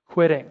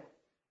quitting.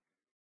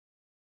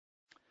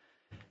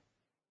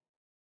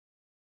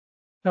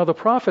 Now the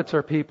prophets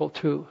are people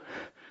too.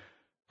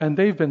 And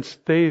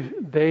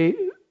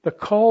the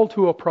call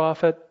to a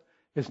prophet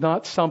is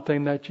not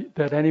something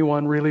that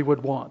anyone really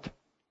would want.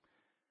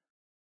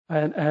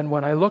 And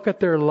when I look at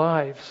their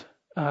lives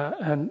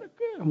and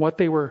what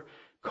they were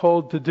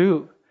called to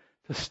do,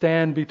 to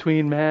stand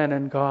between man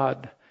and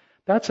God,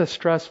 that's a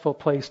stressful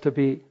place to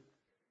be.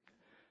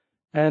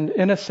 And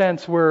in a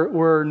sense,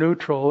 we're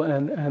neutral,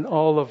 and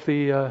all of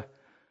the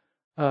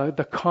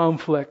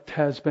conflict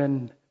has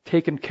been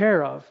taken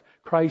care of.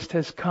 Christ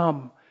has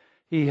come.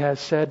 He has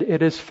said,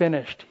 it is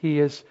finished. He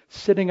is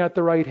sitting at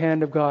the right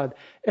hand of God.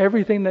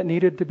 Everything that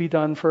needed to be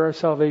done for our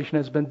salvation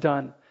has been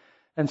done.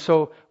 And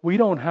so we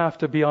don't have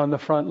to be on the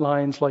front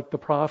lines like the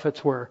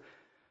prophets were.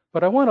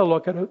 But I want to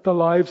look at the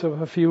lives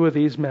of a few of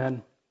these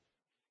men.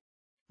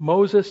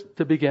 Moses,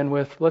 to begin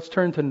with. Let's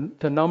turn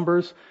to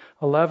Numbers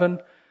 11,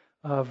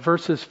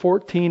 verses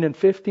 14 and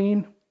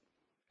 15.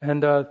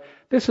 And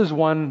this is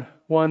one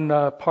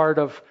part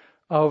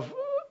of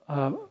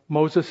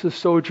Moses'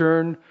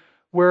 sojourn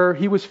where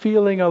he was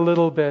feeling a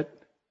little bit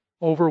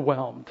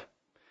overwhelmed.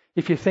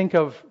 If you think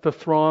of the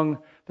throng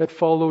that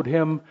followed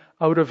him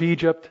out of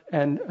Egypt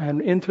and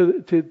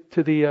into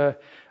the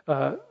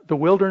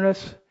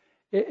wilderness,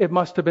 it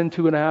must have been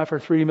 2.5 or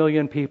 3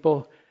 million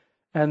people,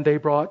 and they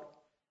brought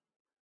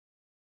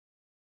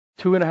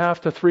 2.5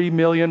 to 3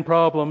 million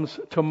problems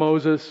to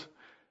Moses,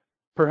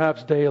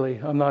 perhaps daily.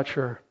 I'm not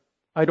sure.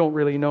 I don't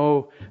really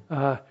know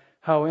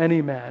how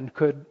any man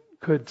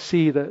could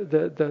see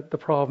the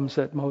problems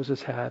that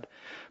Moses had.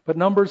 But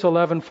Numbers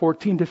 11,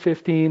 14 to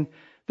 15,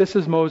 this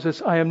is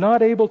Moses. I am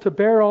not able to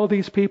bear all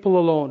these people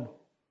alone,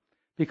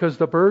 because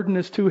the burden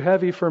is too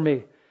heavy for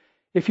me.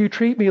 If you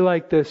treat me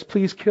like this,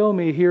 please kill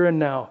me here and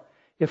now,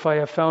 if I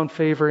have found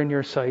favor in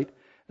your sight,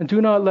 and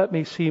do not let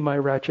me see my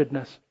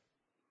wretchedness.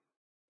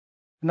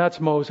 And that's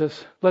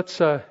Moses. Let's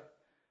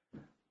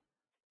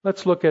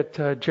look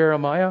at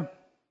Jeremiah.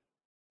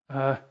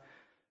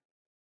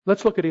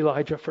 Let's look at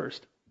Elijah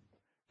first.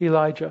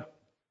 Elijah.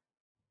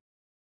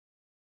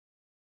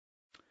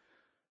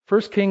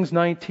 1 Kings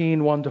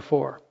 19, 1 to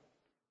 4.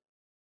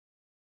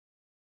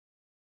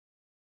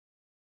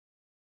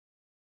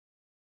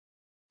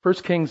 1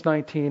 Kings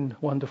 19,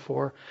 1 to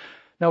 4.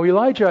 Now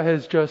Elijah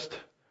has just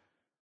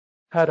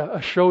had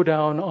a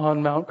showdown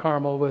on Mount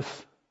Carmel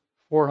with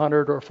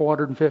 400 or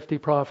 450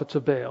 prophets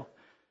of Baal.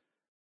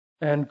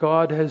 And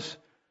God has,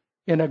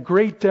 in a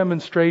great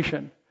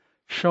demonstration,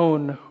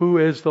 shown who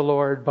is the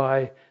Lord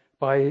by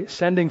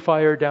sending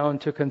fire down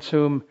to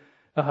consume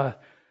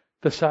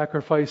the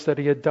sacrifice that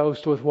he had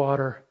doused with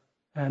water,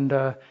 and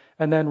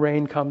then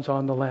rain comes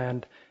on the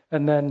land.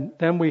 And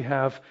then we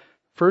have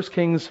 1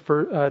 Kings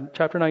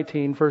chapter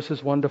 19,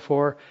 verses 1 to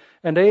 4.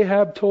 And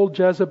Ahab told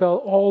Jezebel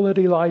all that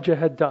Elijah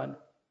had done,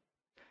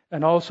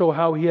 and also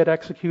how he had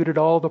executed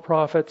all the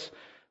prophets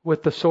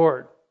with the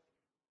sword.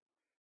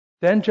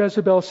 Then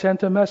Jezebel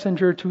sent a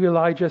messenger to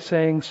Elijah,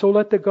 saying, so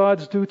let the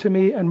gods do to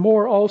me, and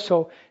more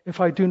also,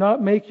 if I do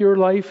not make your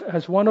life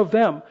as one of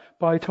them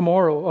by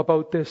tomorrow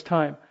about this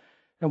time.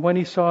 And when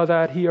he saw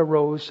that, he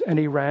arose, and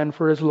he ran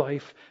for his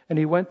life. And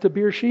he went to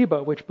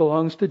Beersheba, which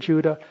belongs to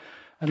Judah,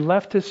 and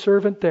left his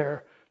servant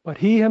there. But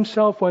he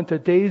himself went a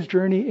day's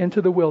journey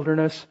into the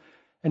wilderness,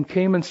 and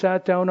came and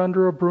sat down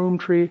under a broom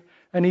tree,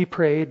 and he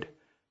prayed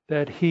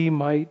that he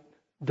might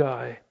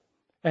die.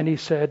 And he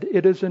said,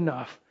 it is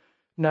enough.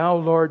 Now,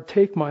 Lord,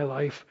 take my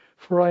life,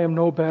 for I am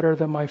no better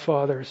than my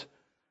fathers.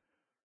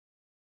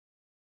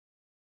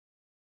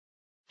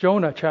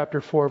 Jonah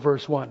chapter 4,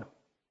 verse 1.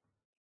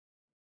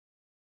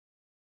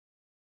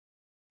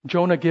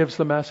 Jonah gives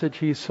the message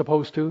he's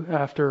supposed to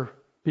after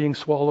being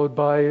swallowed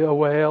by a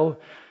whale,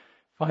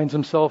 finds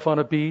himself on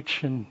a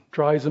beach and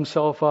dries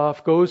himself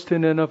off, goes to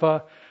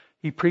Nineveh.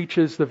 He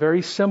preaches the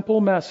very simple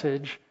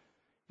message.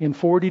 In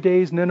 40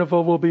 days,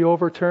 Nineveh will be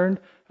overturned.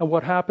 And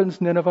what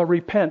happens? Nineveh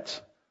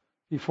repents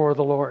before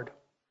the Lord.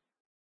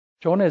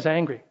 Jonah is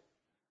angry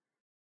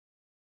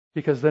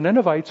because the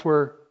Ninevites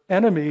were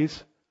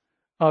enemies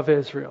of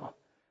Israel.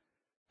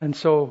 And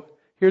so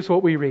Here's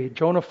what we read.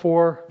 Jonah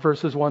 4,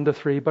 verses 1 to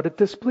 3. But it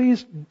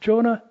displeased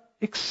Jonah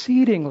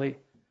exceedingly,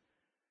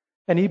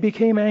 and he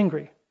became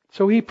angry.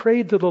 So he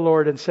prayed to the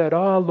Lord and said,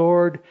 Ah,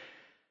 Lord,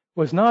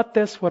 was not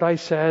this what I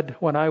said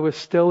when I was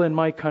still in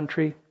my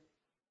country?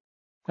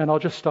 And I'll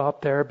just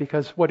stop there,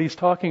 because what he's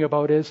talking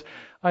about is,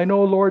 I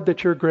know, Lord,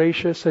 that you're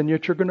gracious and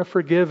that you're going to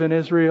forgive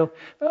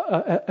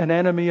an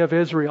enemy of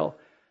Israel.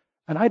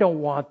 And I don't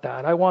want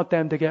that. I want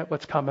them to get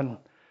what's coming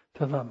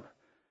to them.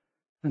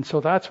 And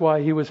so that's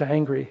why he was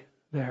angry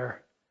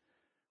there.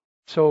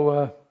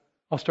 So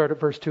I'll start at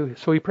verse 2.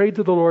 So he prayed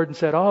to the Lord and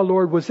said, Ah,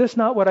 Lord, was this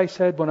not what I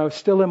said when I was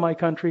still in my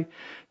country?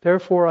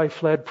 Therefore I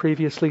fled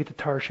previously to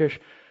Tarshish.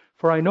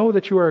 For I know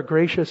that you are a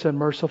gracious and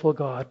merciful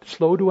God,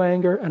 slow to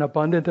anger and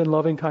abundant in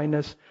loving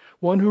kindness,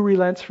 one who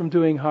relents from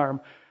doing harm.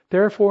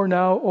 Therefore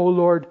now, O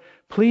Lord,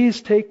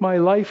 please take my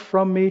life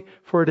from me,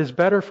 for it is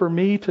better for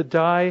me to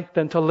die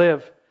than to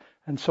live.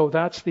 And so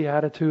that's the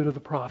attitude of the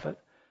prophet.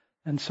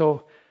 And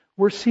so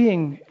we're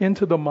seeing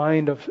into the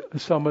mind of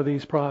some of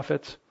these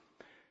prophets.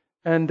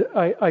 And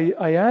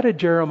I added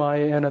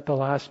Jeremiah in at the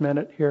last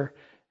minute here.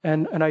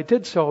 And I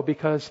did so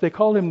because they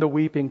call him the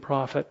weeping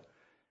prophet.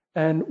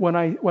 And when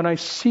I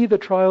see the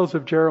trials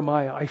of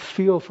Jeremiah, I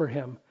feel for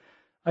him.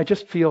 I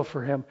just feel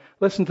for him.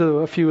 Listen to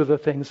a few of the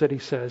things that he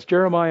says.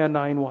 Jeremiah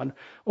 9:1.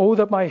 Oh,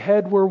 that my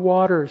head were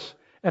waters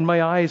and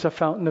my eyes a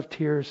fountain of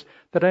tears,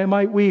 that I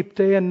might weep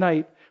day and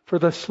night for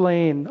the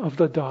slain of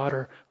the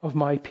daughter of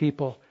my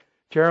people.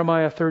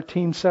 Jeremiah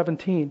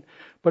 13:17.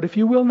 But if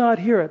you will not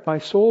hear it, my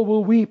soul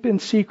will weep in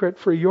secret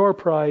for your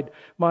pride.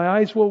 My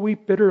eyes will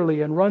weep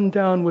bitterly and run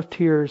down with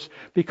tears,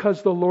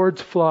 because the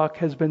Lord's flock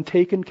has been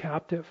taken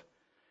captive.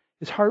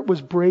 His heart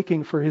was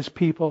breaking for his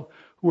people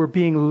who were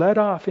being led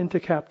off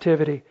into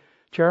captivity.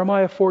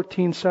 Jeremiah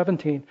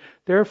 14:17.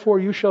 Therefore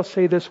you shall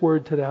say this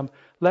word to them,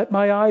 let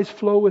my eyes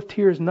flow with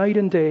tears night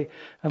and day,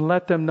 and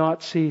let them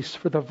not cease.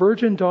 For the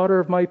virgin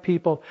daughter of my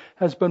people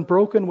has been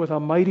broken with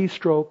a mighty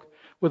stroke,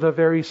 with a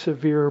very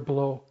severe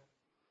blow.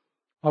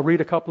 I'll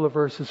read a couple of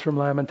verses from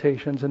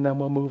Lamentations and then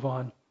we'll move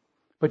on.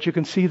 But you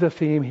can see the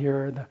theme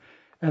here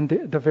and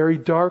the very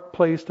dark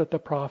place that the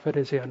prophet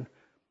is in.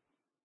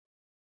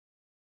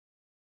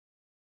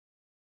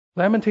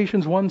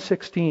 Lamentations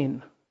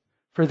 1:16.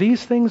 For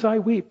these things I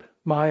weep,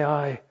 my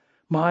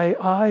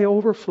eye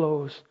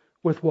overflows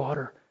with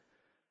water.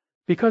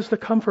 Because the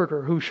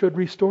Comforter who should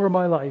restore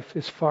my life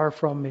is far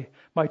from me.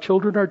 My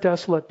children are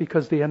desolate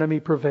because the enemy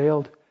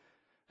prevailed.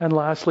 And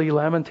lastly,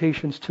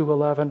 Lamentations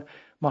 2:11.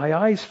 My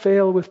eyes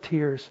fail with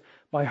tears.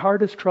 My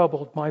heart is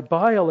troubled. My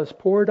bile is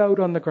poured out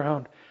on the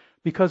ground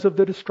because of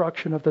the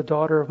destruction of the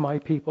daughter of my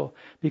people,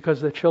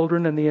 because the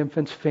children and the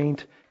infants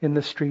faint in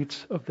the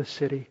streets of the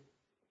city.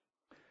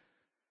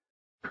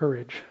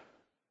 Courage.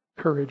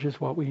 Courage is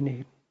what we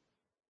need.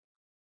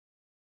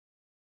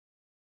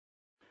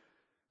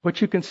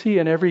 But you can see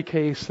in every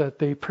case that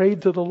they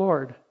prayed to the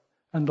Lord,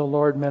 and the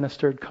Lord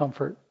ministered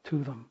comfort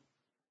to them.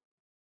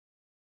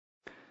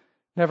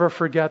 Never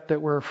forget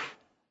that we're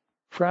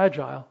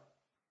fragile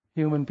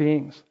human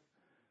beings.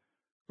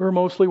 We're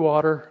mostly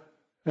water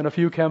and a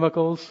few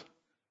chemicals,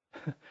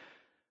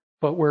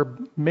 but we're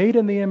made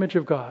in the image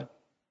of God.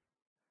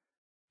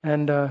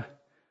 And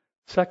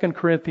 2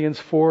 Corinthians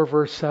 4,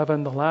 verse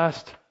 7, the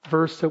last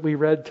verse that we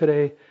read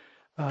today,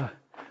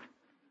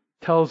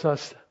 tells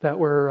us that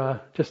we're...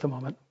 just a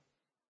moment.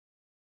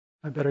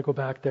 I better go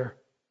back there.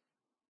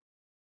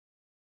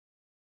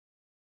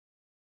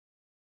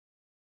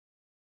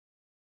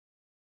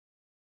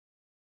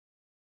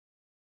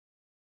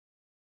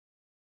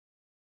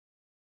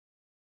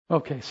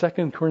 Okay,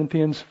 2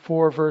 Corinthians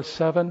 4, verse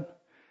 7.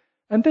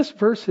 And this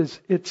verse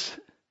it's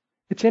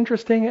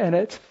interesting and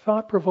it's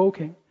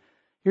thought-provoking.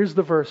 Here's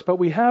the verse. But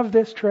we have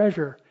this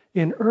treasure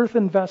in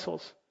earthen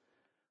vessels,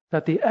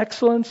 that the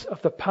excellence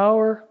of the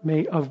power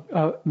may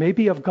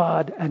be of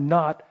God and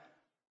not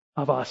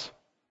of us.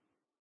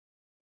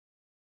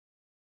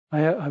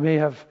 I may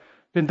have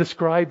been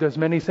described as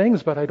many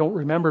things, but I don't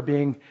remember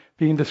being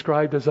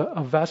described as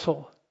a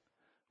vessel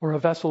or a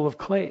vessel of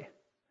clay.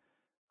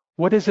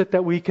 What is it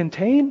that we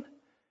contain?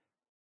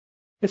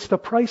 It's the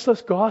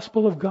priceless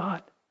gospel of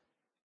God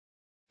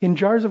in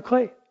jars of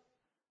clay,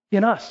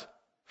 in us,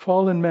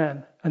 fallen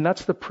men. And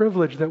that's the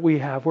privilege that we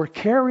have. We're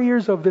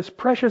carriers of this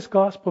precious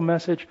gospel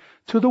message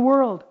to the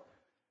world.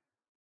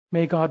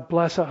 May God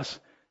bless us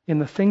in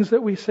the things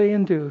that we say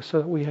and do so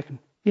that we can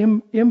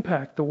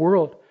impact the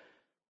world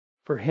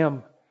for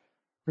Him.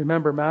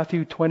 Remember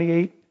Matthew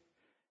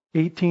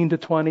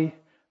 28:18-20.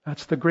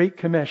 That's the Great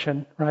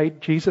Commission, right?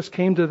 Jesus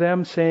came to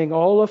them saying,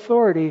 all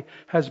authority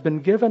has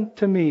been given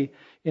to me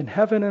in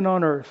heaven and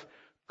on earth.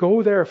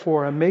 Go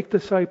therefore and make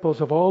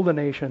disciples of all the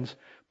nations,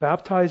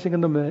 baptizing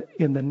in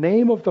the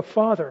name of the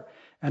Father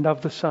and of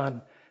the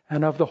Son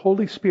and of the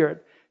Holy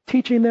Spirit,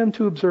 teaching them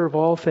to observe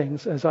all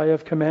things as I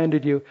have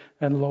commanded you.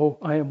 And lo,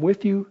 I am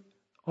with you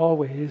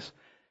always,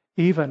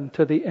 even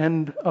to the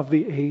end of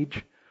the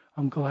age.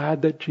 I'm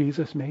glad that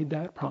Jesus made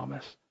that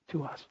promise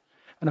to us.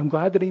 And I'm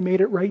glad that He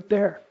made it right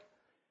there,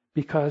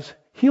 because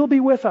He'll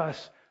be with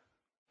us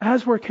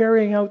as we're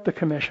carrying out the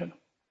commission.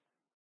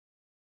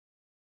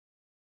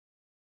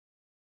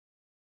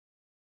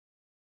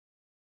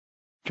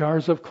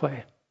 Jars of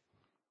clay.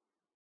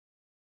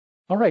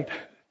 All right.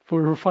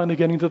 We're finally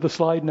getting to the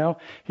slide now.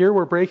 Here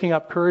we're breaking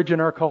up courage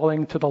in our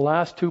calling to the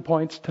last 2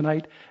 points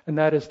tonight, and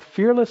that is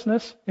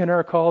fearlessness in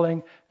our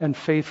calling and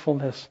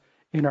faithfulness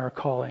in our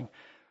calling.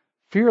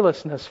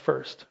 Fearlessness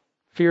first.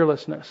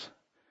 Fearlessness.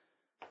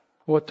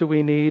 What do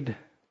we need?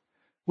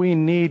 We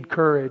need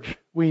courage.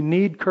 We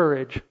need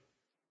courage.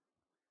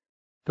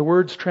 The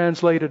words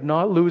translated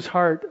not lose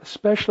heart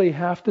especially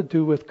have to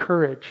do with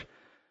courage.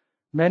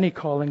 Many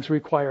callings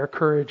require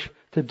courage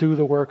to do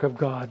the work of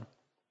God.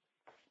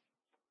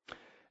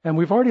 And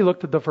we've already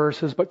looked at the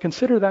verses, but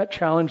consider that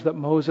challenge that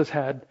Moses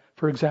had,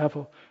 for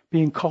example,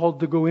 being called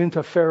to go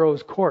into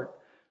Pharaoh's court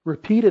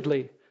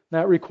repeatedly.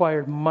 That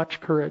required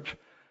much courage,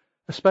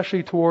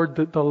 especially toward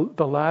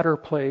the latter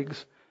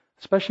plagues,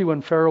 especially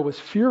when Pharaoh was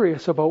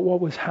furious about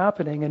what was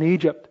happening in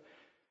Egypt.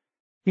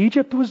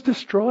 Egypt was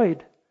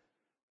destroyed.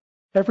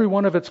 Every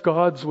one of its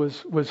gods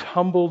was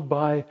humbled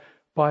by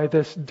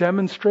this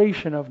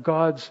demonstration of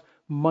God's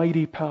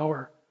mighty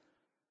power.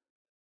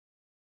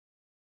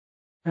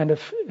 And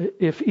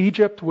if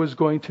Egypt was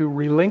going to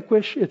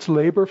relinquish its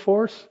labor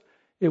force,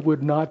 it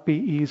would not be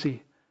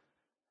easy.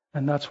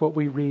 And that's what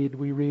we read.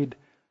 We read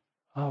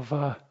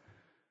of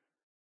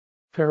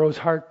Pharaoh's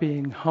heart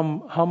being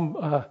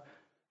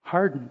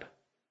hardened.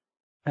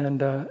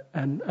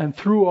 And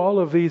through all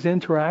of these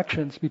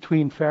interactions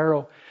between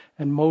Pharaoh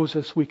and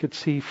Moses, we could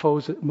see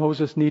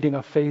Moses needing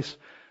a face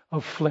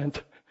of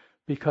flint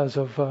because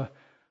of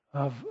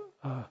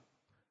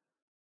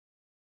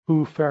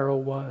who Pharaoh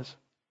was.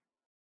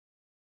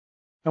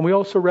 And we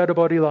also read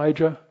about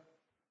Elijah.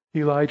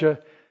 Elijah,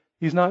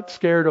 he's not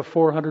scared of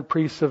 400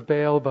 priests of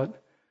Baal,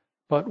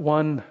 but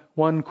one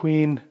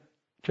queen,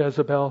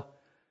 Jezebel,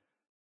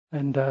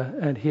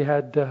 and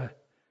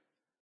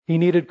he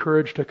needed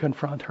courage to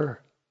confront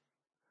her.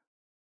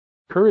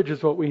 Courage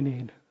is what we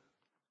need,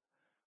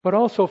 but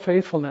also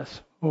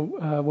faithfulness.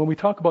 When we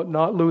talk about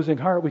not losing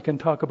heart, we can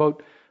talk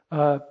about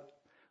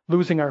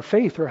losing our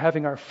faith or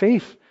having our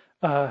faith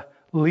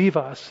leave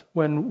us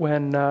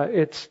when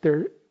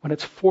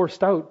it's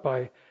forced out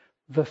by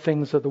the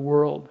things of the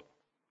world.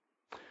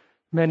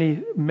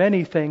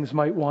 Many things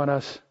might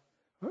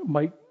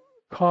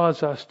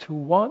cause us to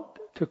want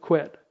to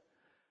quit,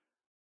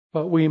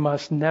 but we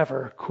must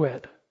never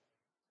quit.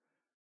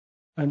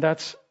 And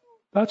that's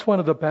one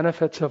of the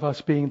benefits of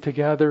us being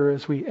together,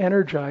 is we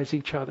energize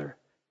each other.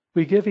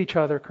 We give each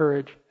other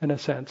courage, in a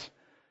sense,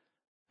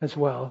 as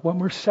well. When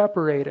we're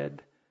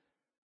separated,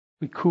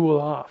 we cool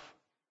off.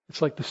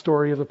 It's like the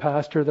story of the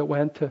pastor that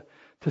went to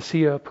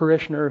see a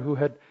parishioner who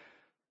had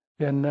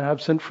been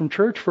absent from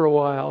church for a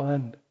while.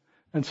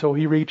 And so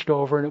he reached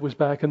over, and it was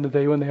back in the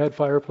day when they had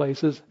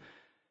fireplaces,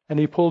 and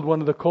he pulled one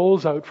of the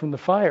coals out from the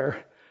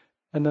fire,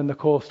 and then the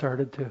coal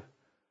started to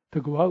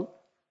go out.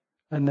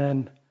 And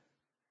then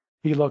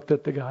he looked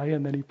at the guy,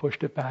 and then he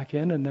pushed it back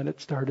in, and then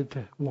it started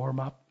to warm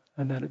up,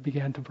 and then it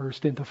began to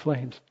burst into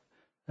flames.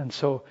 And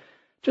so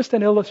just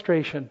an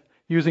illustration,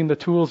 using the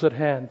tools at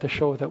hand to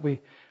show that we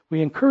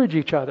encourage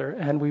each other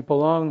and we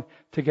belong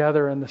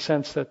together in the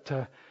sense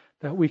that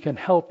we can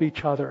help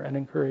each other and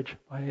encourage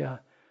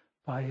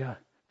by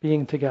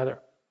being together.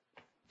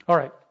 All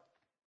right.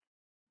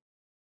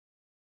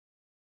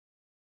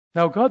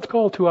 Now, God's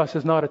call to us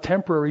is not a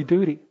temporary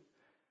duty.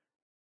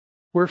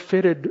 We're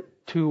fitted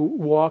to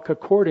walk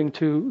according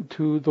to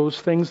those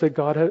things that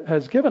God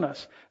has given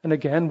us. And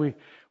again,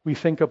 we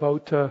think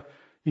about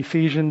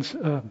Ephesians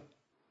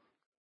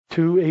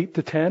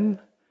 2:8-10,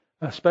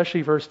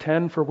 especially verse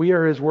 10, for we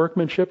are his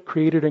workmanship,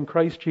 created in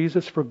Christ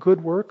Jesus for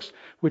good works,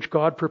 which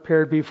God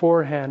prepared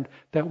beforehand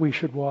that we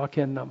should walk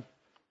in them.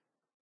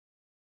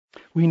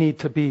 We need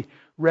to be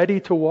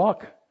ready to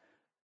walk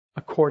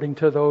according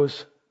to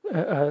those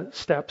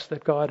steps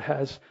that God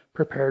has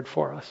prepared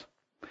for us.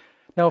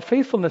 Now,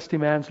 faithfulness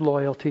demands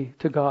loyalty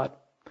to God.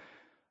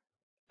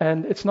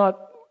 And it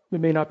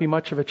may not be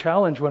much of a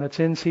challenge when it's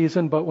in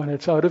season, but when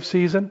it's out of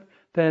season,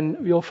 then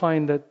you'll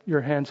find that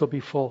your hands will be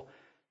full.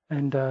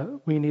 And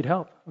we need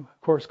help. Of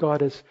course,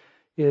 God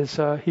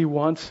He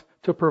wants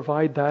to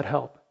provide that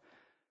help.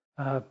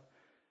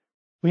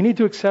 We need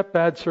to accept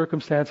bad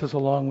circumstances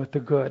along with the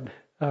good.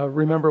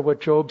 Remember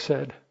what Job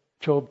said,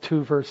 Job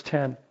 2, verse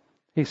 10.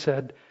 He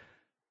said,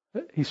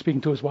 he's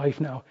speaking to his wife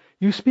now,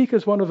 you speak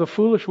as one of the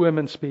foolish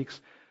women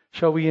speaks.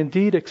 Shall we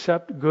indeed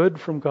accept good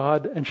from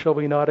God, and shall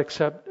we not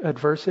accept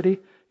adversity?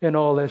 In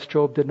all this,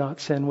 Job did not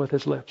sin with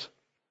his lips.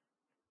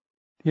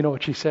 You know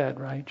what she said,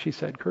 right? She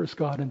said, curse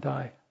God and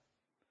die.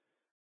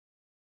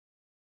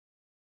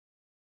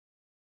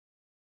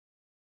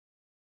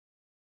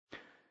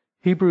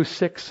 Hebrews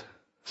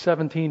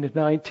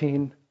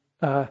 6:17-19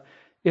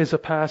 is a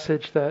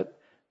passage that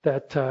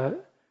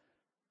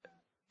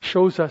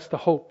shows us the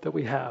hope that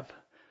we have.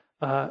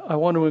 I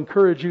want to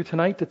encourage you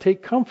tonight to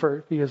take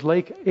comfort, because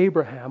like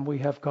Abraham, we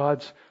have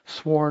God's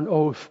sworn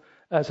oath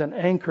as an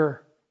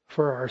anchor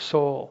for our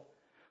soul.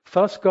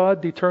 Thus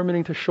God,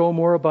 determining to show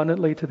more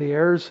abundantly to the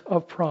heirs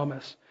of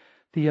promise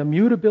the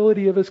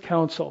immutability of his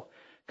counsel,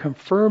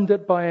 confirmed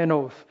it by an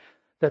oath,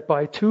 that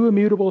by two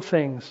immutable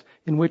things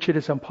in which it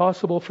is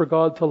impossible for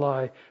God to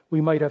lie, we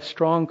might have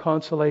strong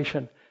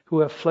consolation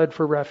who have fled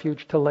for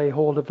refuge to lay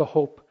hold of the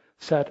hope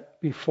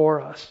set before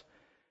us.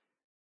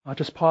 I'll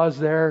just pause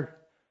there.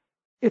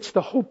 It's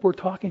the hope we're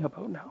talking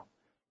about now.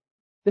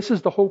 This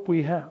is the hope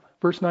we have.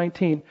 Verse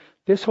 19,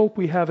 this hope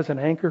we have is an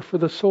anchor for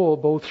the soul,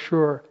 both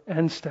sure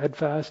and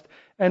steadfast,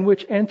 and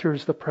which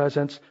enters the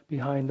presence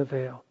behind the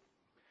veil.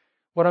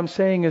 What I'm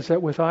saying is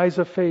that with eyes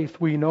of faith,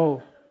 we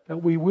know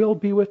that we will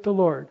be with the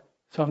Lord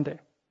someday.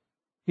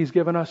 He's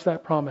given us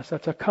that promise.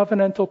 That's a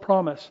covenantal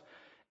promise.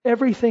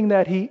 Everything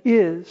that He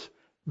is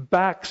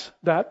backs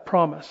that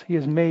promise He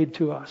has made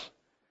to us.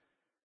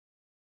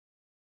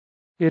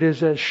 It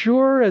is as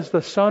sure as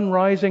the sun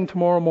rising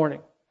tomorrow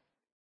morning.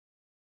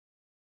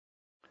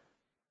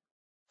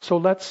 So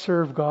let's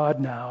serve God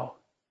now,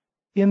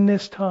 in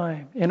this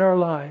time, in our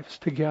lives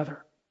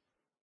together.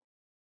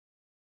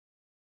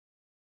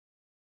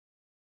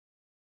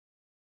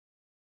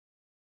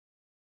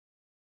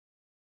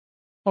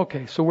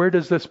 Okay, so where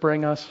does this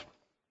bring us?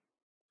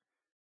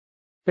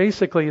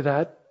 Basically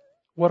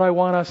what I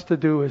want us to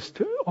do is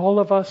all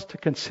of us to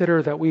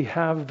consider that we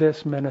have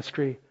this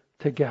ministry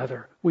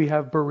together. We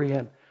have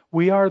Berean.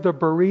 We are the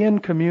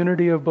Berean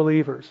community of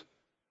believers.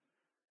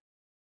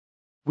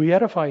 We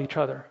edify each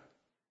other.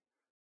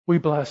 We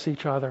bless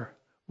each other.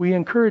 We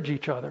encourage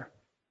each other.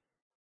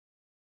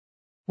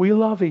 We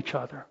love each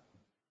other.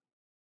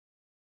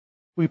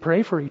 We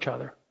pray for each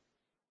other.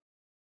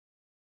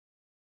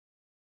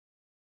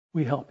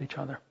 We help each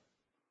other.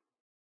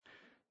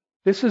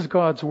 This is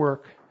God's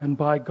work, and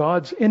by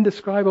God's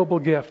indescribable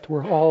gift,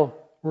 we're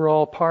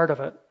all part of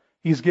it.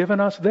 He's given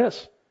us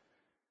this.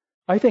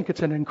 I think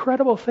it's an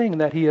incredible thing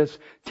that He has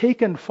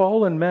taken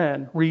fallen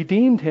man,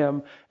 redeemed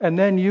him, and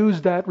then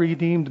used that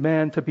redeemed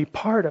man to be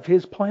part of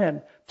His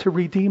plan to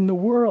redeem the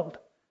world.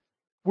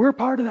 We're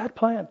part of that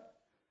plan.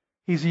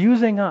 He's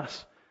using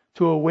us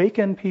to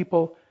awaken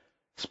people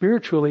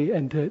spiritually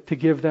and to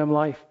give them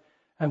life.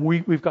 And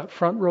we've got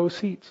front row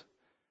seats.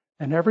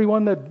 And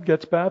everyone that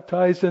gets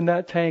baptized in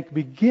that tank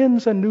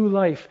begins a new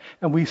life.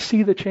 And we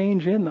see the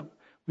change in them.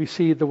 We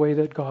see the way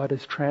that God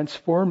is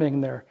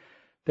transforming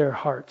their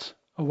hearts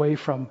away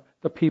from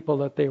the people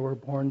that they were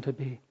born to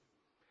be.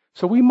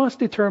 So we must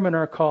determine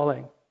our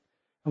calling.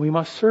 And we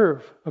must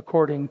serve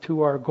according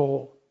to our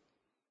goal.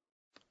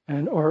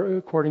 Or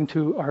according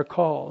to our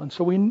call. And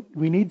so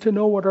we need to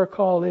know what our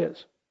call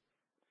is.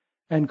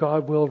 And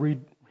God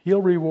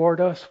He'll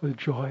reward us with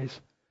joys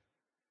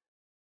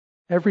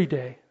every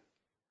day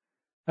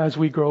as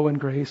we grow in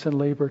grace and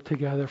labor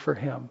together for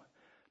Him.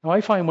 Now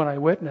I find when I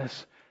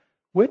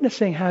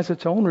witnessing has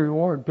its own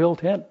reward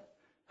built in.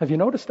 Have you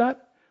noticed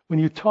that? When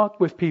you talk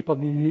with people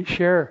and you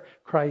share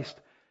Christ,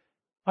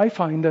 I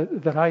find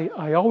that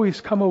I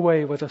always come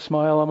away with a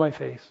smile on my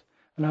face.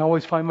 And I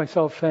always find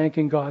myself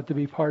thanking God to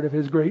be part of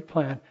His great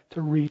plan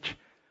to reach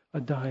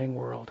a dying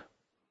world.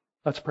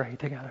 Let's pray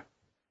together.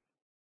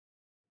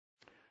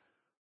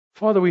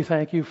 Father, we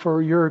thank You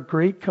for Your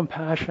great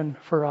compassion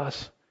for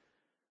us.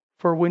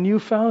 For when You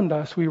found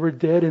us, we were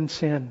dead in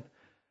sin.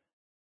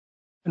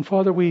 And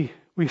Father, we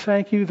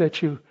thank You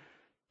that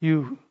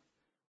You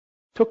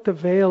took the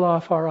veil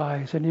off our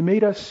eyes and You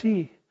made us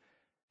see.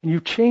 And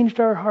You changed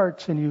our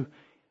hearts and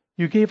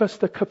You gave us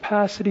the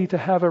capacity to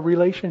have a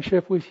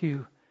relationship with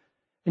You.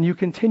 And You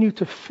continue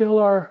to fill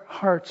our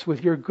hearts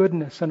with Your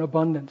goodness and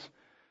abundance.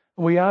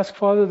 And we ask,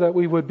 Father, that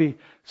we would be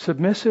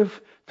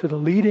submissive to the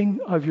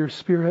leading of Your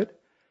Spirit.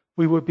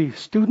 We would be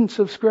students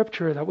of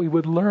Scripture, that we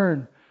would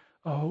learn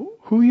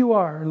who You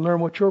are and learn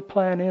what Your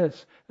plan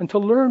is, and to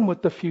learn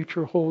what the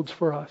future holds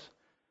for us,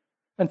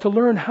 and to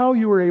learn how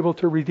You were able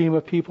to redeem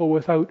a people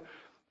without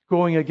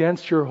going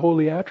against Your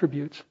holy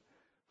attributes.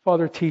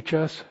 Father, teach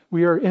us.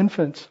 We are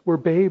infants. We're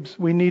babes.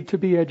 We need to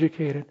be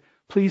educated.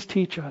 Please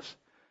teach us.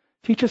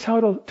 Teach us how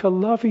to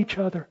love each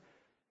other.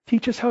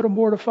 Teach us how to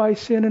mortify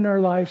sin in our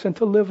lives and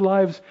to live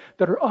lives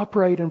that are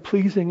upright and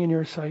pleasing in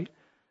Your sight.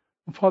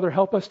 And Father,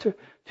 help us to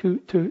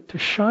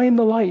shine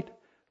the light,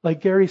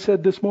 like Gary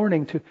said this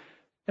morning, to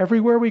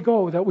everywhere we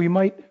go, that we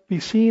might be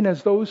seen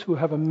as those who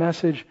have a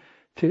message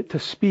to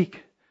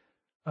speak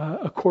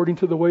according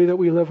to the way that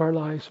we live our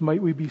lives.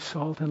 Might we be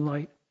salt and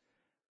light.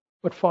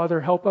 But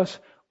Father, help us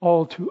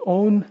all to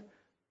own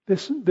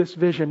this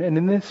vision, and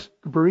in this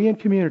Berean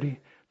community,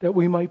 that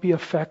we might be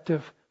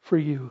effective for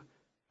You.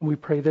 And we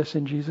pray this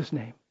in Jesus'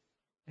 name.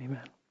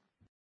 Amen.